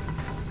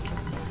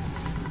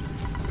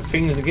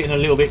 Things are getting a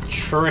little bit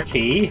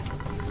tricky.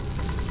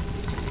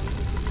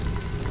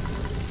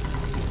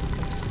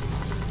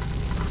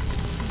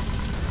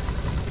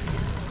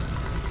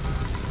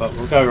 But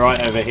we'll go right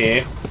over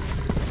here.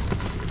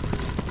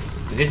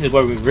 Because this is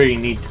where we really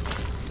need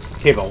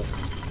kibble.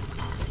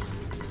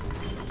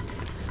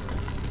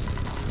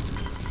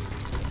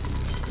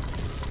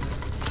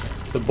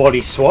 The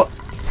body swap.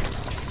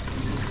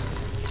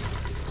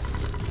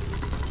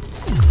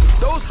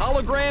 Those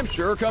holograms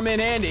sure come in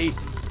handy.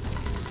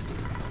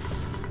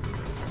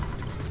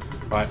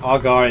 Right, our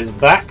guy is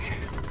back.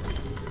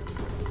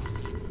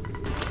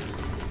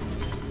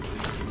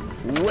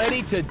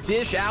 Ready to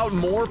dish out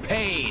more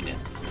pain.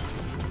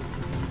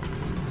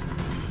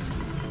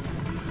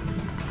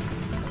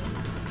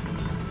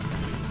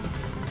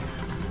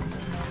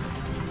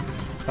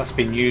 That's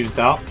been used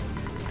up.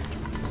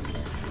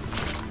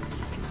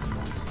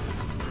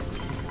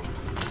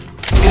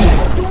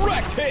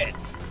 Direct hit.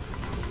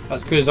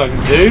 That's good as I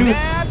can do.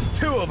 That's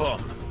two of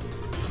them.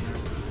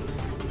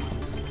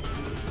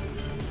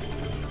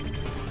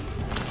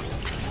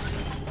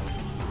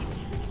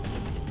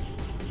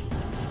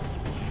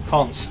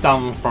 Can't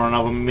stun for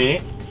another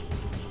minute,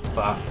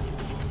 but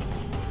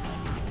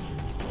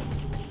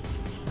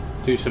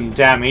do some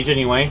damage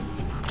anyway.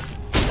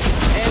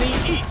 And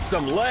he eats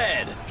some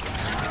lead.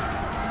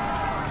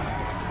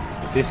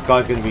 This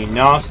guy's going to be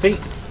nasty.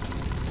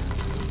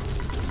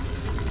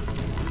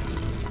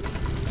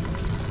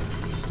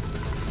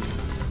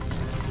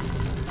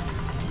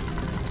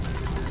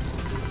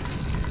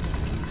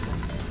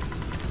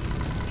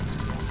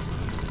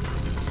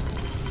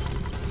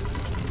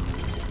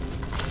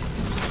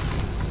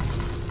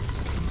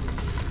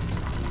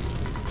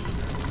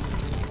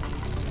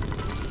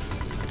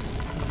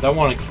 Don't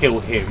want to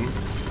kill him.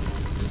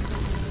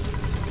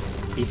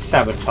 He's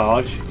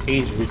sabotage.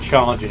 He's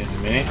recharging in a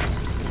minute.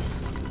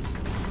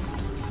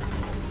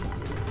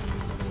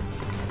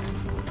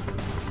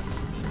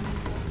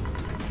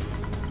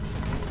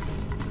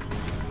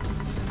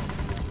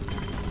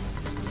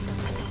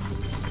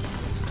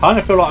 Kind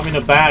of feel like I'm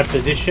in a bad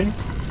position.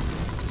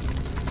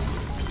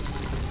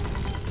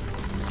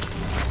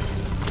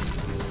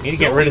 Need to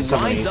get rid of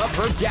some of these. Up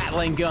her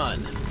Gatling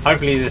gun.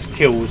 Hopefully this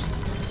kills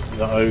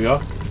the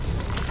ogre.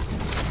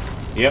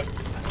 Yep.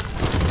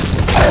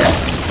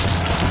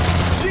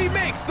 She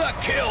makes the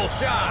kill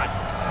shot.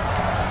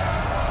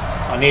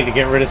 I need to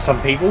get rid of some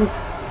people.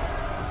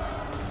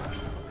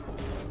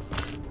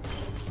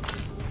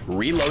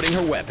 Reloading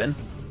her weapon.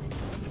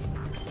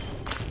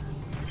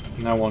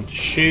 No one to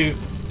shoot.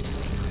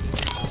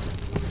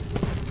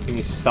 He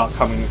needs to start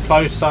coming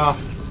closer.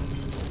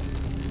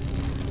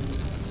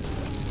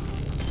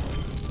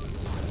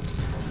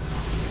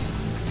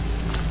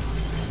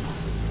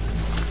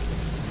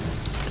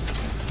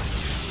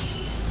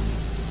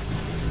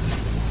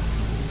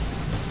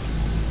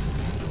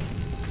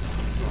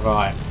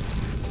 Right.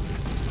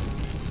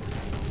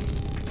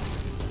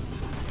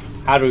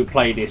 How do we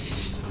play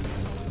this?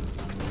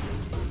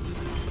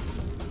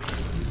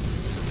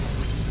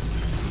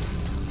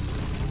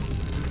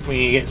 We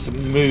need to get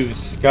some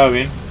moves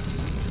going.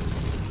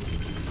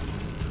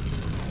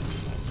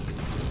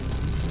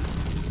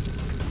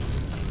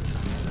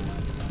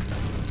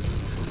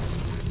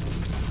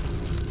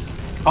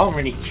 Can't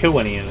really kill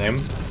any of them.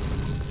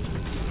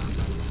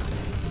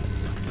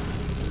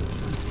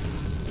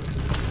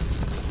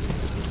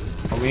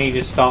 But we need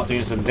to start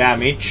doing some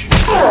damage.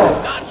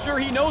 Not sure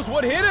he knows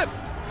what hit him.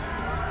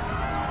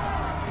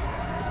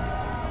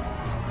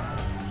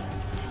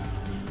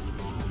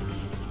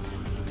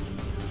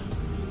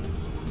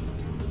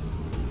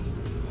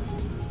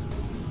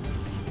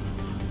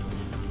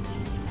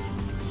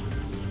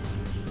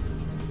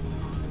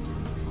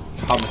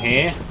 Come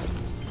here.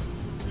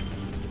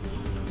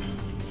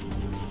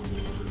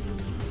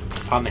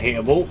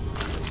 Unhittable.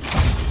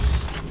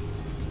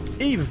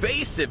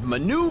 Evasive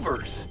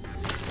maneuvers.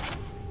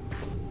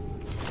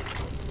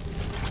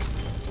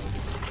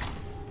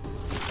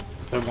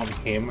 Don't want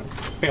him. I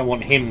think I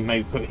want him,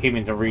 maybe put him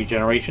into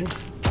regeneration.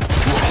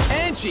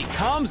 And she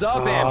comes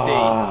up empty.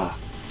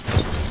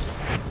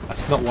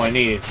 That's not what I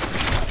needed. A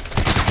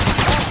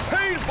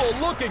painful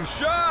looking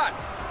shot.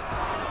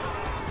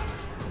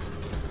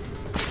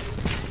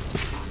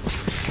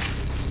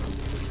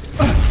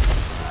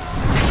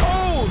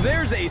 Oh,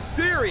 there's a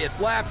serious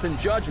lapse in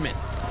judgment.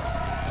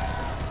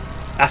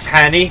 That's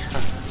handy.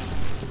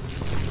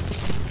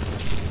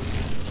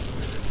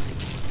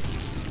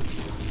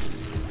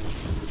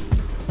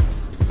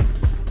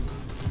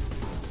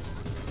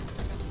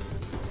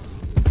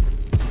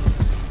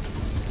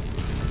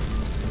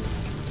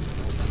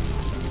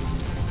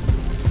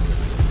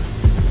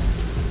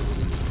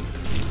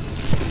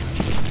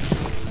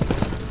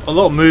 A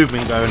lot of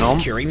movement going on.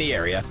 Securing the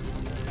area.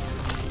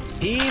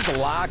 He's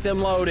locked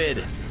and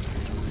loaded.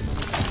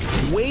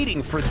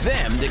 Waiting for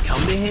them to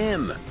come to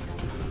him.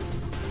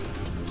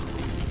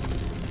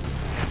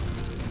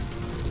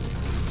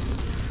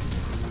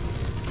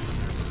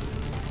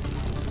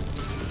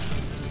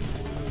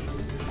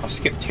 I'll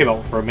skip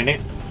Tybalt for a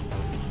minute.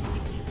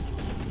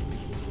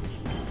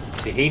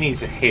 See, he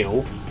needs a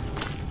heal.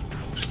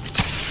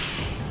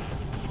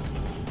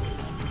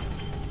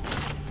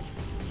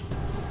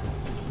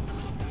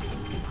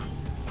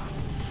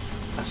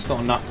 That's not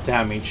enough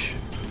damage.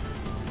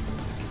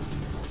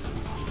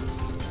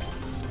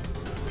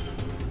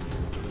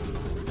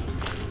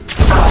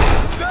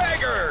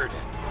 Staggered!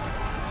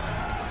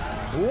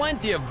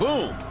 Plenty of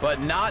boom, but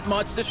not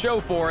much to show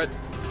for it.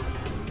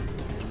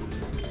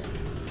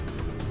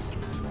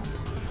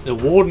 The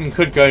warden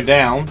could go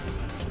down.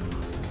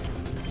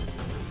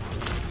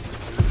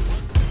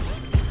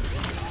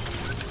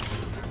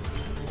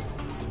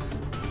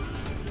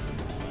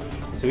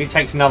 So if he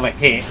takes another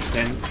hit,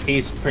 then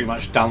he's pretty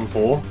much done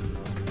for.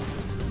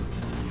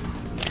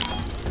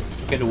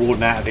 Get the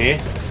warden out of here.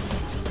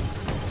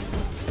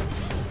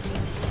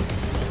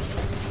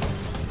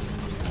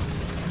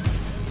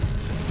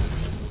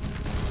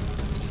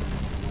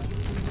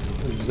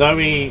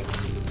 Zoe,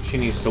 she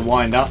needs to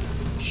wind up.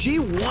 She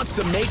wants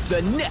to make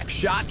the next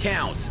shot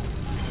count.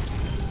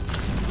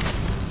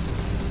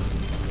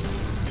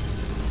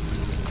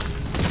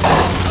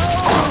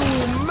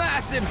 Oh,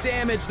 massive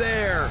damage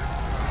there.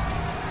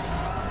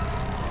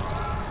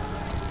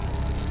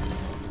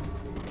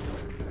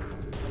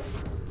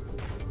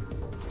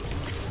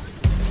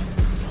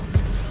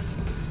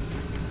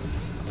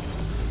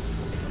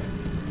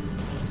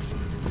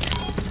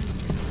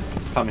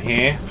 Come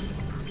here.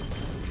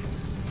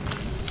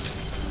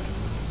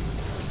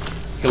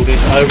 Kill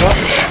this over.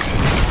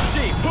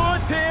 She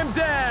puts him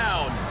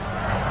down.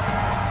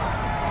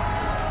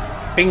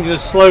 Things are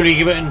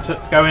slowly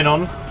going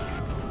on.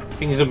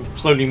 Things are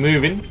slowly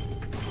moving.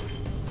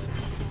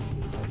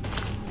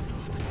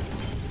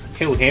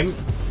 Kill him.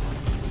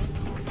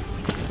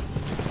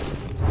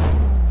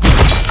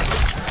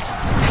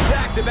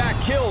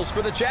 Back-to-back kills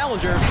for the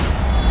challenger.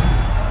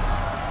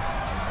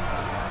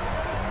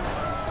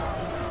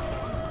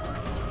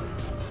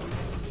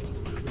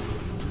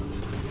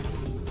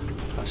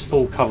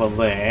 Full cover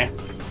there.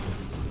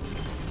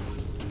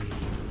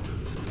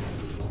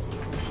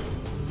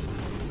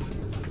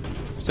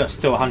 So that's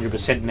still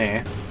 100%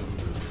 there.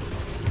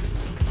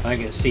 I don't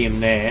get to see him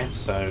there,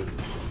 so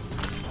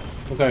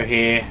we'll go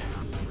here.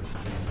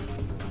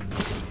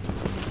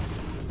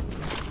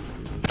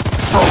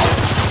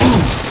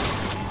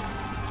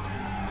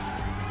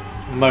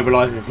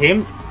 Mobilizing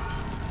him.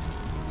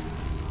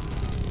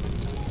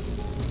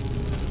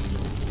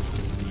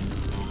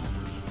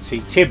 See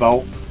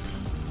Tybalt.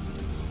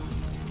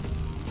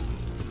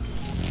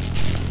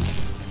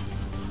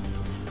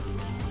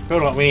 I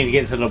feel like we need to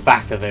get to the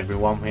back of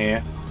everyone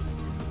here.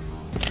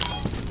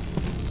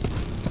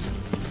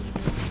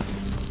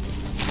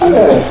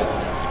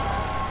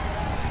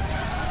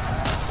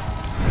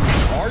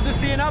 Hard to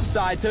see an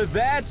upside to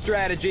that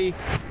strategy.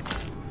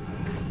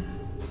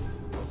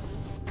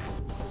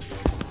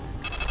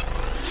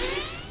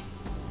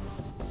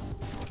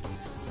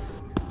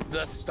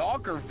 The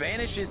stalker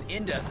vanishes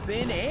into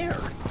thin air.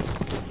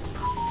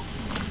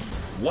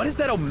 What is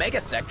that Omega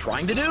Sec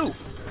trying to do?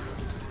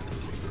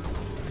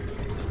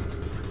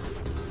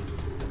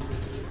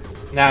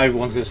 Now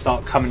everyone's going to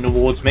start coming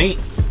towards me.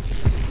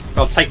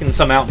 I've taken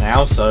some out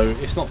now, so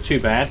it's not too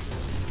bad.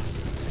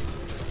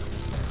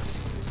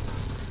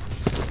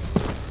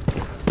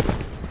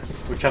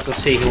 We're much have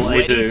to see what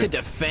they do. Ready to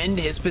defend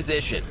his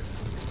position.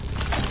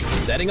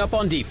 Setting up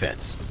on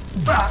defense.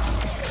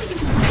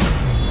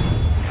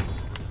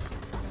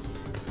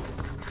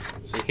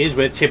 So here's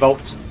where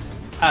Tybalt's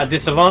at a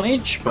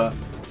disadvantage, but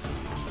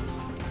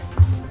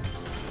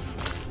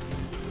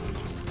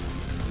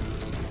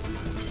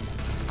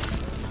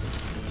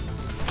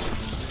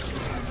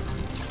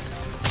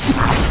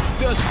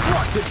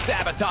destructive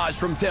sabotage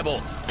from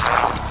Tybalt.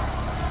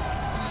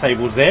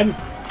 disables them.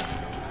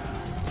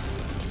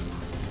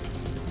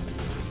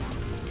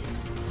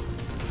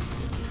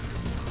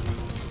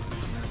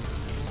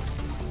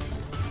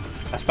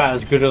 That's about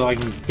as good as I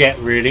can get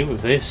really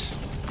with this.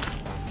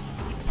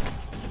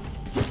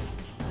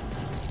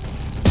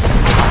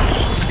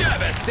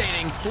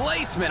 Devastating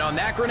placement on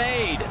that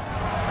grenade.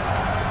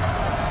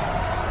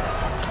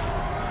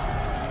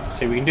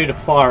 So we can do the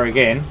fire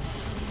again.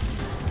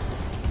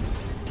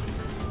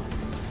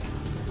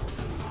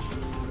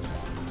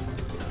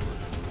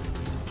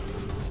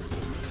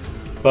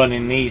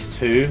 Burning these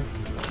two.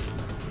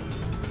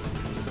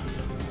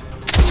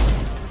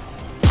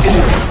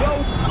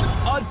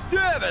 A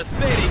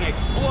devastating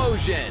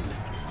explosion.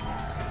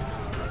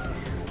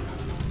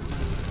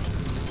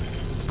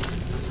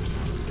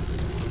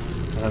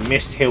 And a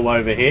mist hill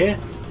over here.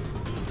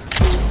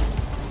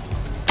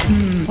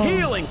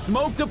 Healing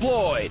smoke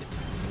deployed.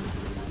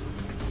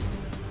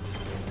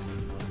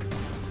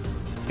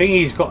 I think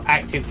he's got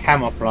active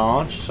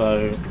camouflage,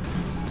 so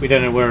we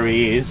don't know where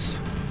he is.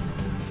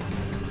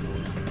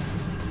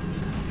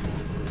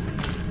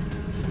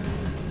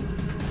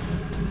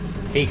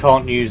 He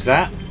can't use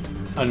that.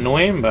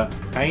 Annoying, but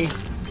hey.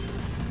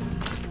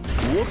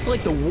 Looks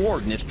like the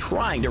Warden is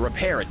trying to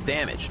repair its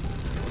damage.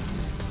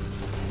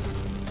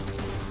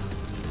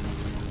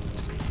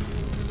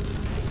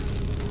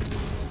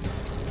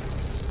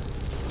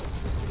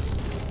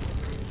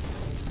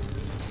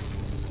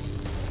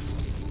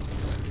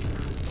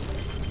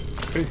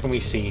 Who can we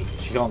see?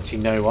 She can't see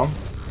no one.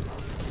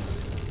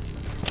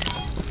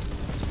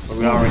 But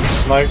we are in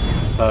smoke,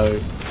 so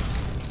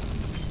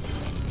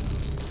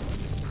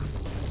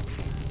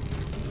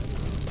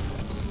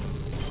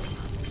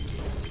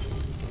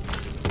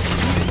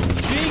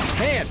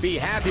Can't be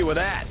happy with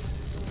that.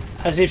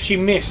 as if she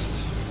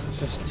missed. It's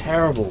just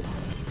terrible.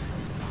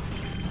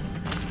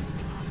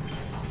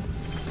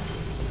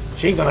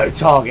 She ain't got no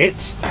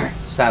targets,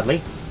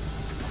 sadly.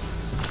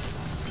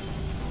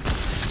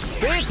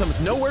 Phantom's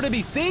nowhere to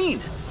be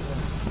seen.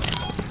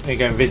 There you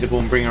go, invisible,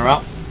 and bring her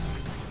up.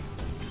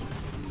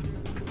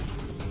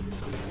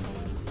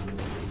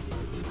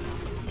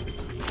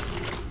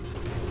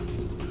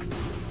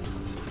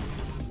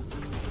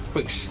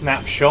 Quick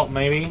snapshot,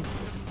 maybe.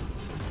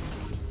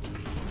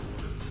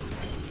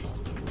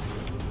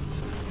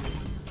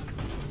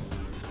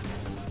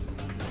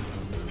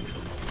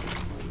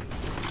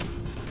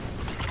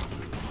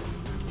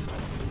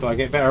 Do I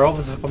get better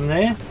offers from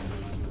there?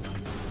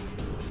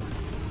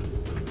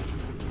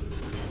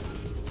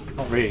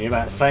 Not really,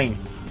 about the same.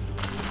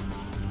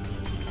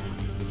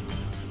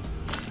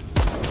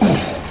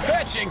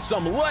 Fetching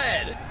some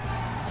lead.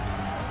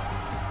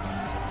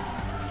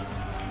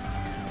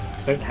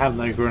 Don't have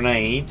no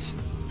grenades.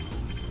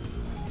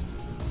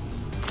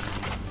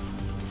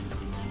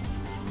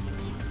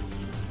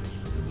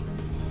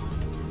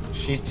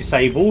 She's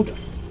disabled.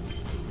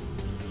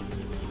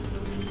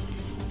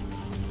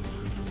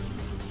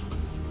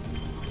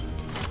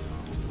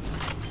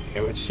 Okay,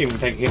 let's see if we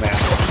can take him out.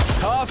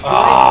 Tough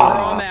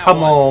on that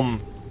Come one.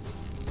 on.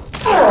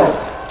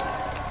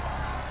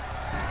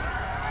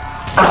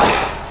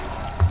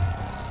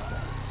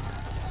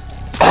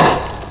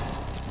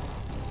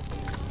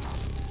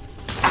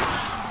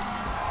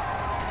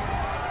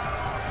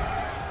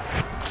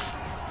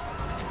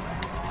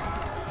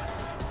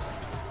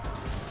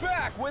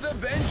 Back with a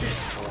vengeance.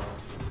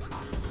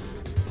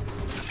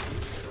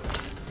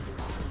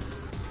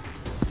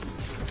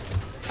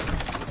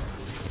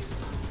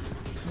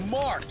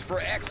 Marked for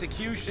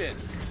execution.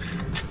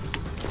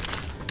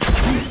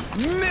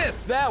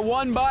 Missed that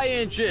one by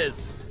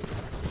inches.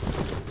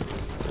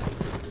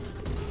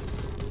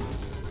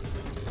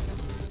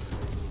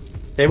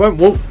 They won't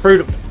walk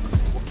through the...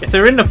 If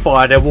they're in the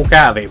fire, they'll walk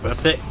out of it, but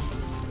if they're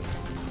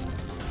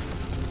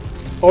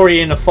already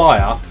in the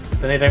fire,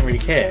 then they don't really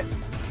care.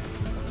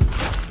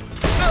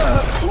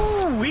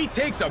 Ooh, he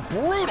takes a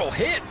brutal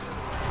hit.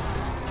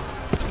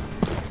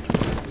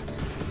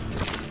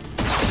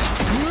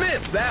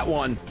 Missed that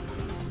one.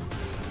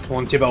 Come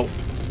on, Tybalt.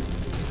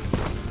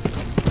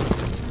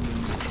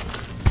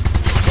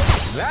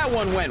 That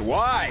one went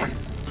wide.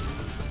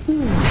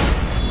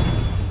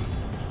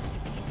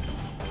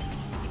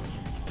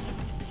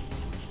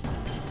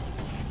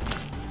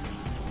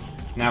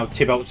 Now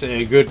Tybalt's in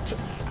a good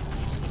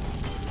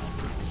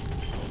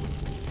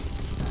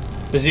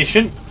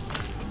position.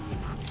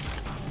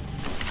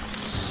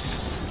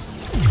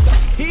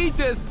 He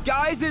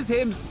disguises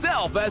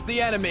himself as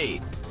the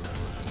enemy.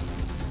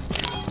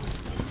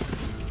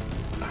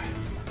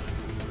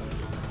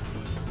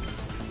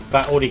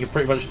 That's all he can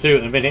pretty much do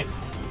at the minute.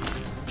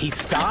 He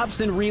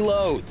stops and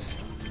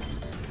reloads.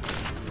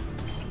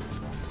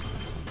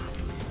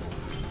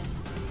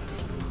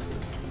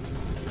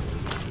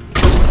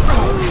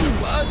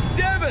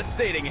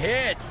 Devastating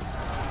hit!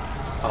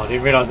 Oh, I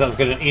didn't realise that was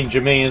going to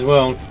injure me as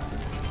well.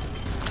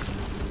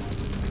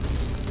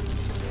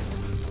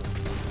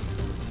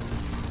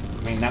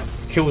 I mean, that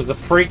kills the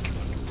freak.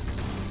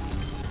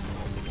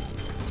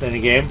 Then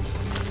again.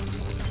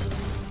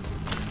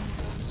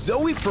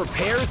 Zoe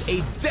prepares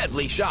a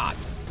deadly shot.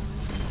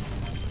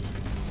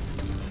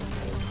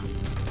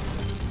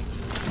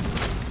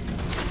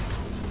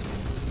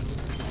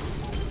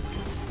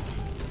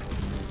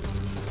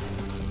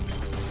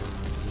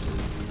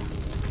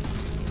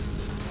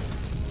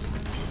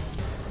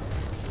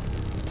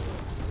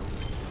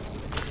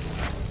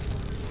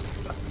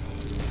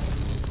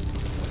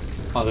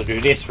 I'll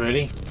do this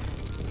really.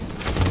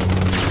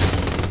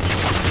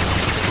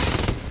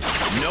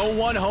 No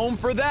one home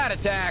for that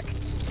attack.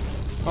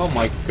 Oh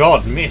my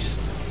god, missed.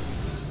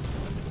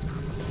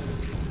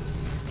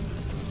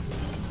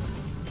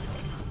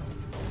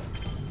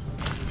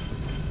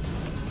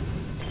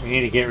 We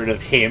need to get rid of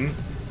him.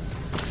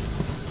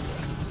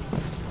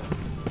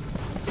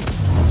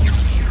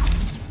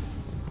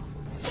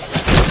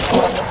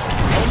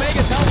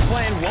 Omega's health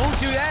plan won't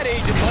do that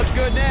agent much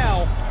good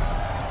now.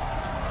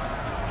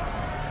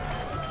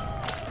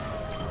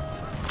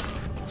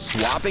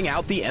 Swapping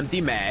out the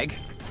empty mag.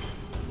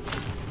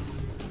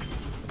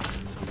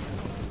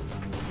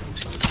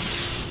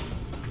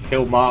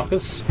 Kill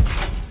Marcus.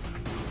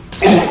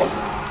 The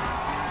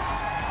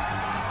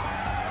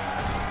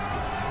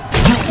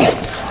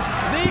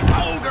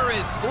ogre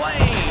is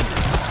slain.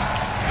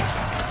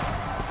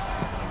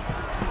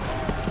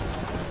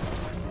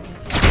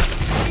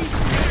 He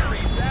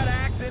buries that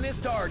axe in his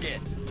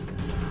target.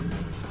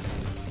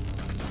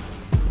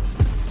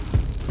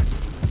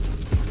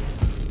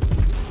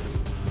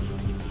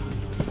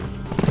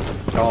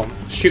 Oh,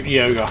 shoot the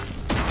ogre.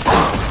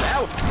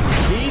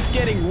 He's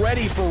getting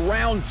ready for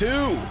round 2.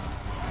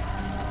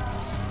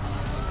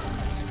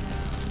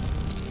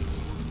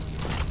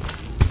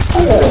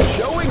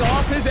 Showing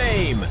off his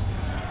aim.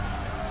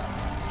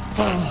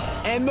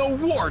 And the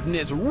warden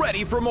is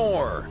ready for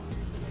more.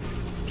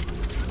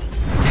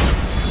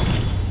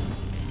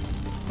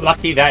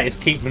 Lucky that is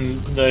keeping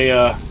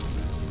the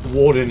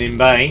warden in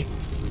bay.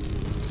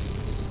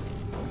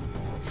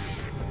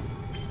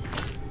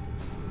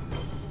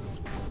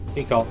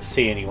 He can't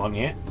see anyone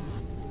yet.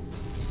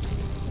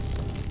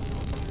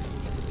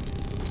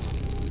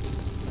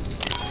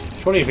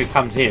 Surely if he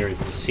comes here he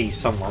can see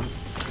someone.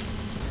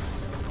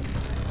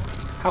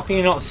 How can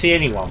you not see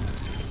anyone?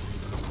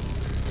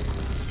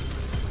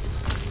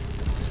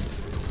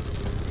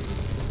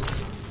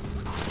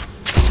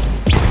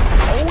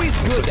 Always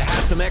good to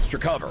have some extra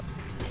cover.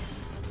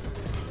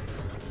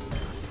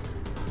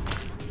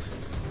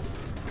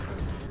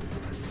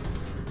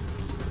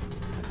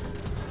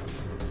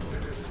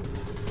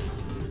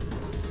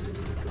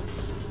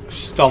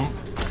 Stomp.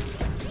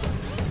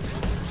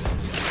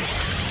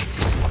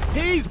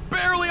 He's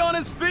barely on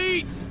his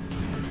feet.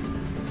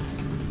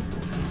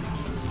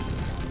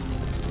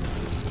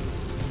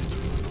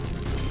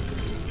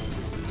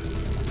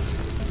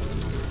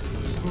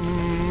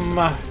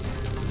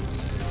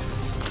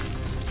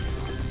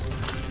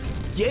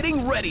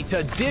 Getting ready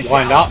to dish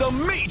out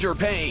some major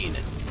pain.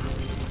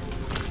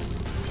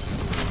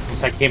 We'll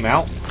take him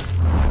out.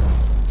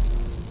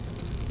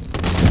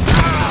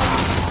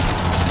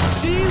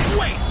 She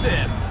wastes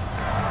him.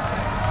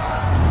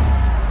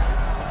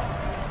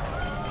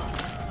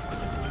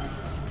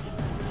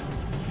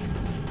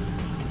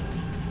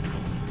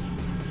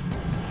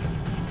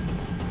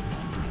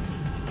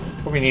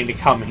 Probably need to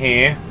come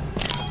here.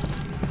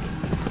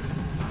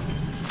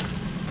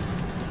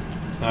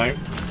 No.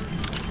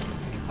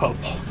 Up.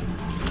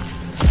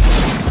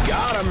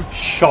 Got him.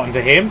 Shot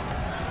into him.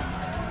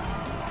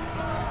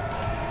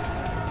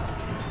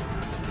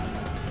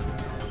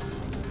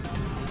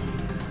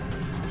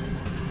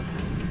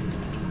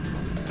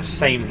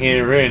 Same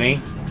here, really.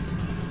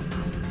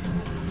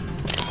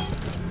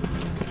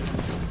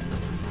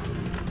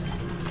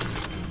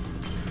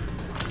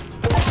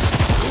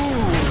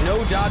 Ooh,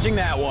 no dodging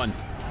that one.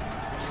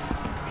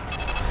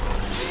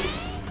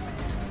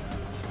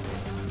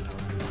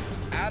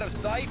 Out of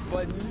sight,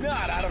 but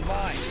not out of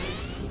mind.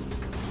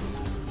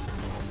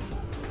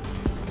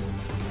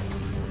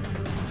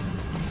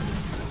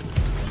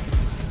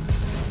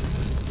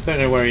 Don't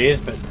know where he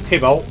is, but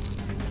Tybalt.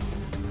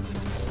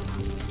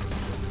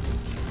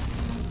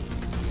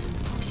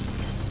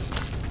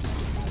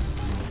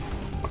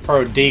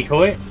 Throw a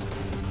decoy.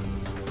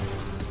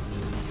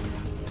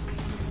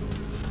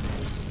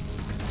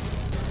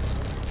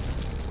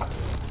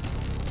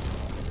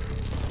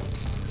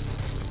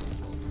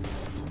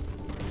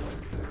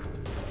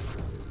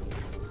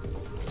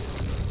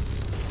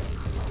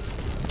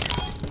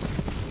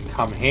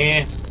 Come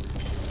here.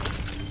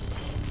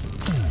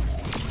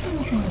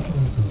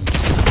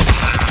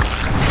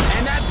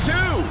 And that's 2.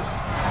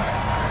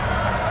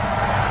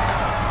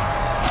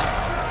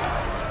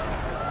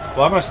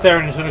 Why am I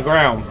staring into the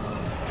ground?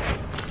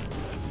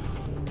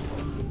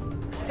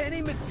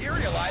 Penny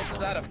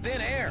materializes out of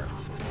thin air.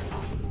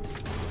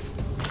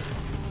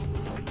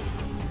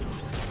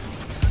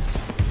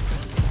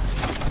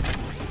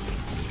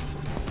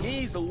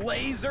 He's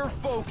laser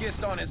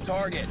focused on his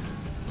targets.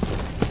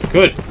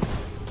 Good.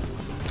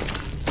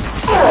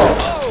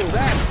 Oh,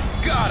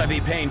 that's gotta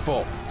be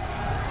painful.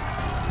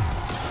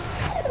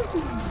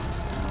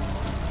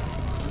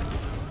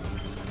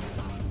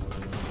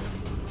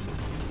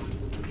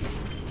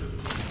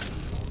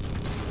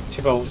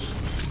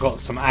 Tybalt's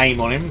got some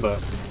aim on him,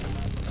 but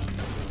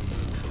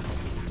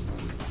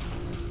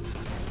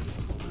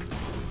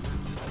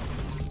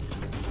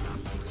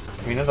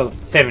I mean, another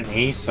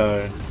 70,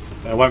 so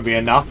that won't be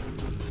enough.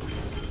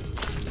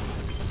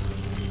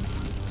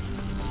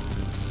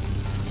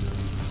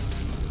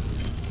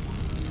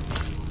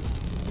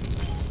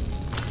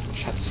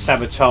 Just have to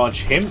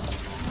sabotage him.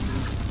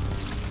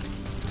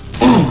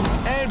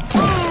 And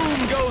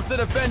boom goes the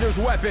defender's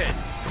weapon.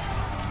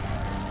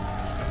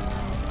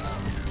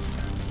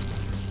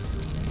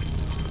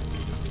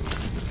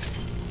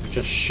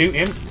 Just shoot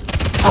him.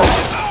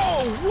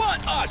 Oh, what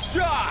a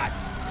shot!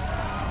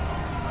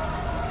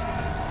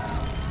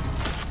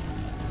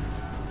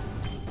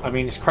 I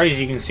mean, it's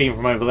crazy you can see him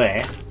from over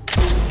there.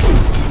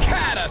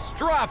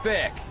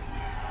 Catastrophic!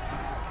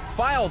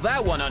 File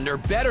that one under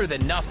better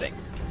than nothing.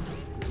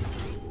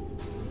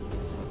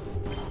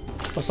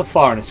 What's the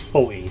fire? And it's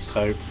 40,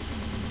 so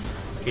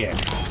yeah.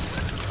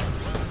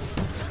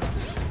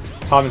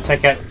 Time to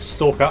take out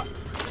Stalker.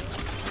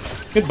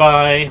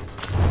 Goodbye.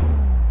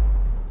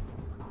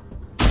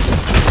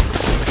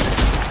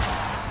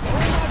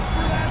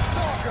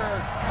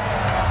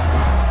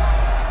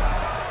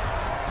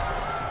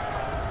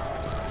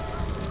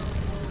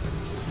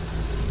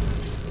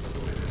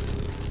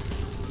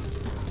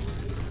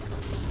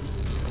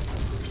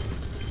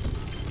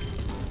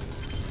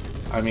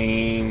 I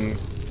mean,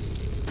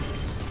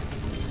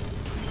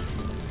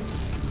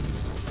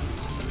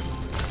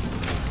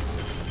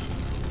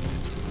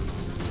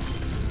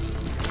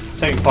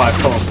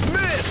 $75, come on.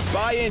 Missed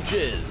by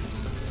inches.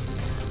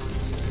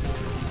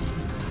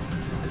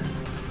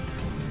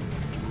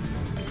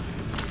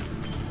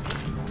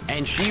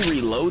 And she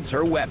reloads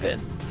her weapon.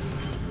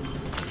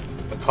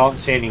 I can't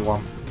see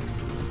anyone.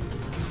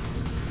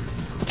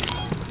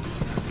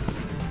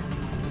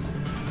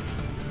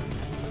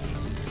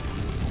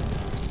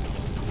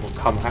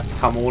 Have to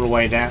come all the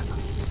way down.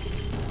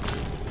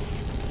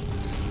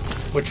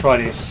 We'll try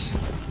this.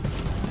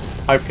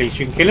 Hopefully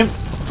she can kill him.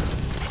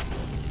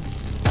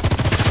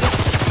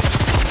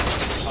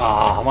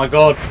 Oh my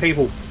god,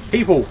 people,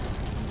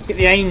 get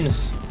the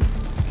aims.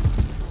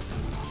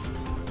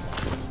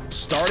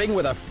 Starting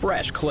with a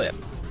fresh clip.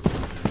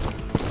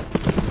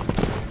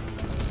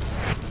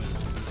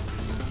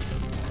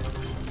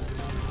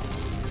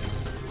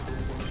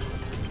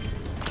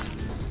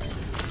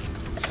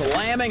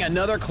 Slamming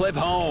another clip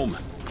home.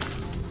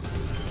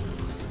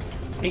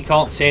 He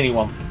can't see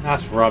anyone.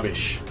 That's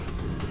rubbish.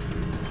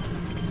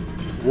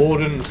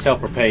 Warden,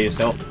 self-repair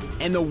yourself.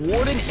 And the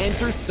Warden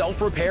enters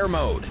self-repair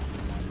mode.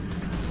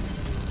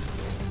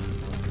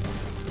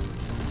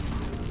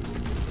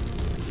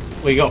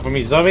 What you got from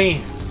me,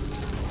 zombie?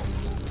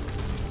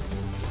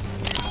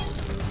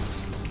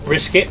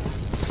 Risk it.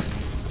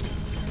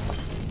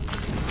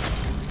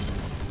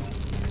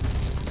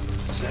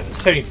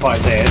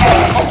 75 there.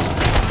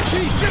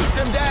 She shoots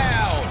him down.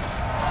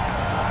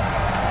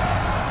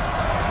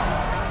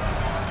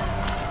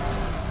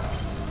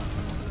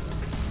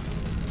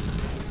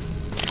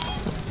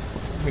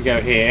 We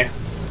go here.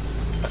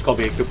 That's got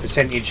to be a good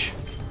percentage.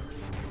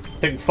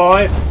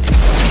 75.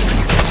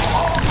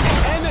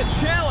 And the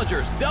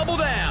challengers double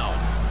down.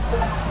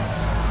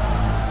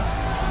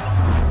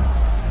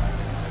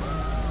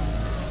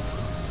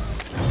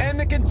 And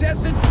the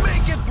contestants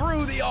make it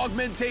through the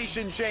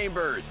augmentation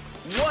chambers.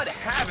 What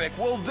havoc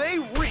will they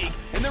wreak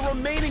in the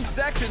remaining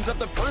sections of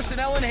the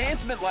personnel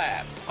enhancement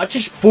labs? I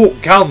just bought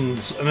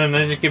guns and then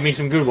they just give me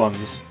some good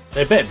ones.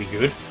 They better be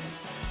good.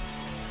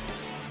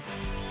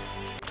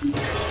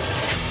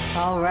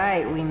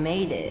 Alright, we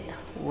made it.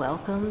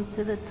 Welcome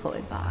to the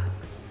toy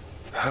box.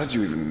 How did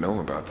you even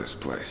know about this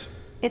place?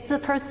 It's the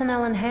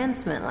personnel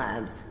enhancement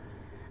labs.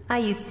 I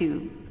used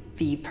to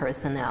be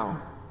personnel,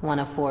 one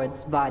of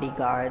Ford's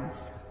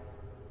bodyguards.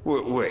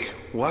 Wait,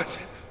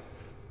 what?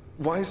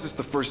 Why is this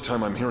the first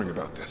time I'm hearing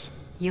about this?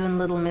 You and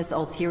Little Miss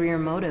Ulterior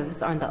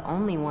Motives aren't the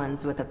only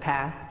ones with a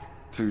past.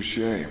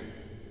 Touché.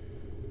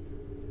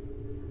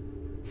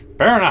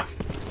 Fair enough.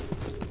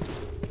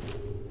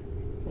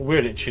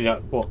 We're literally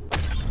at what?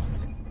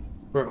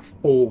 We're at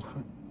 4.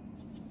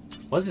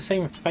 What is it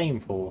saying fame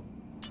for?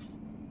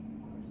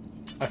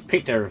 I've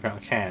picked everything I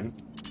can.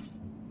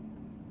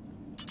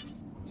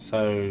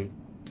 So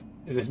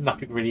there's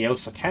nothing really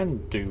else I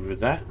can do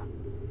with that.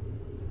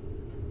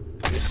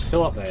 It's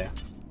still up there.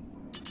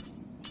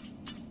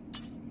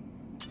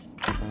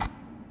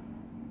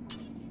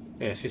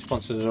 Yes, his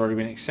sponsor has already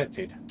been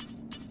accepted.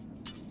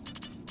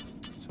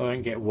 So I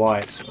don't get why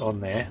it's on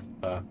there,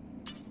 but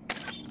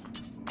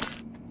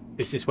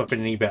is this weapon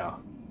any better?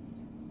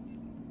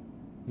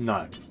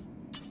 No.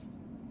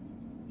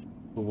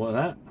 But what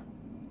that?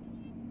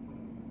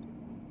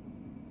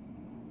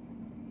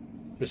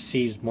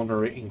 Receives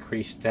moderate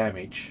increased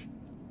damage.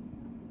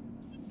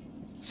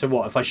 So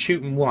what, if I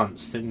shoot them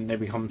once, then they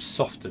become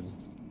softened?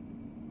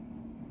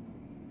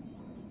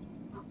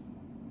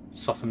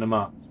 Soften them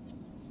up.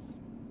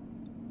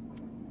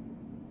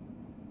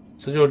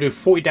 So do I do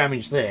 40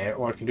 damage there,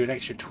 or I can do an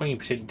extra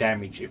 20%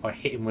 damage if I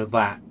hit him with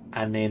that,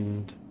 and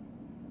then...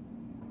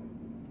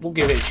 We'll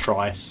give it a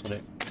try. So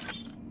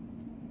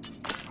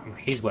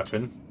his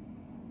weapon.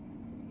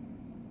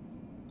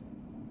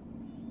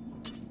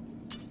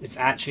 It's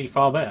actually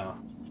far better.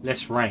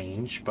 Less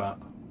range, but...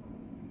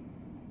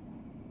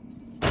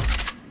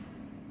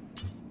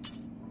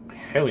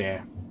 Hell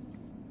yeah.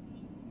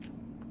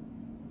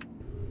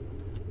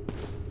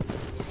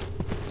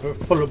 We're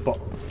full of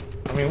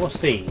I mean, what's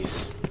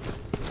these?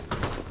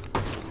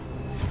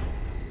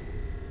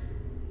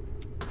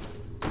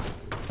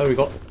 So we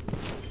got...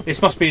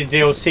 This must be the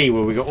DLC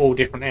where we got all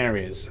different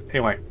areas.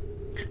 Anyway.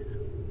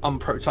 I'm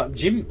Prototype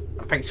Jim.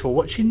 Thanks for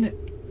watching.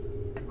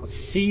 I'll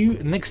see you in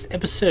the next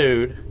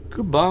episode.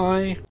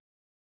 Goodbye.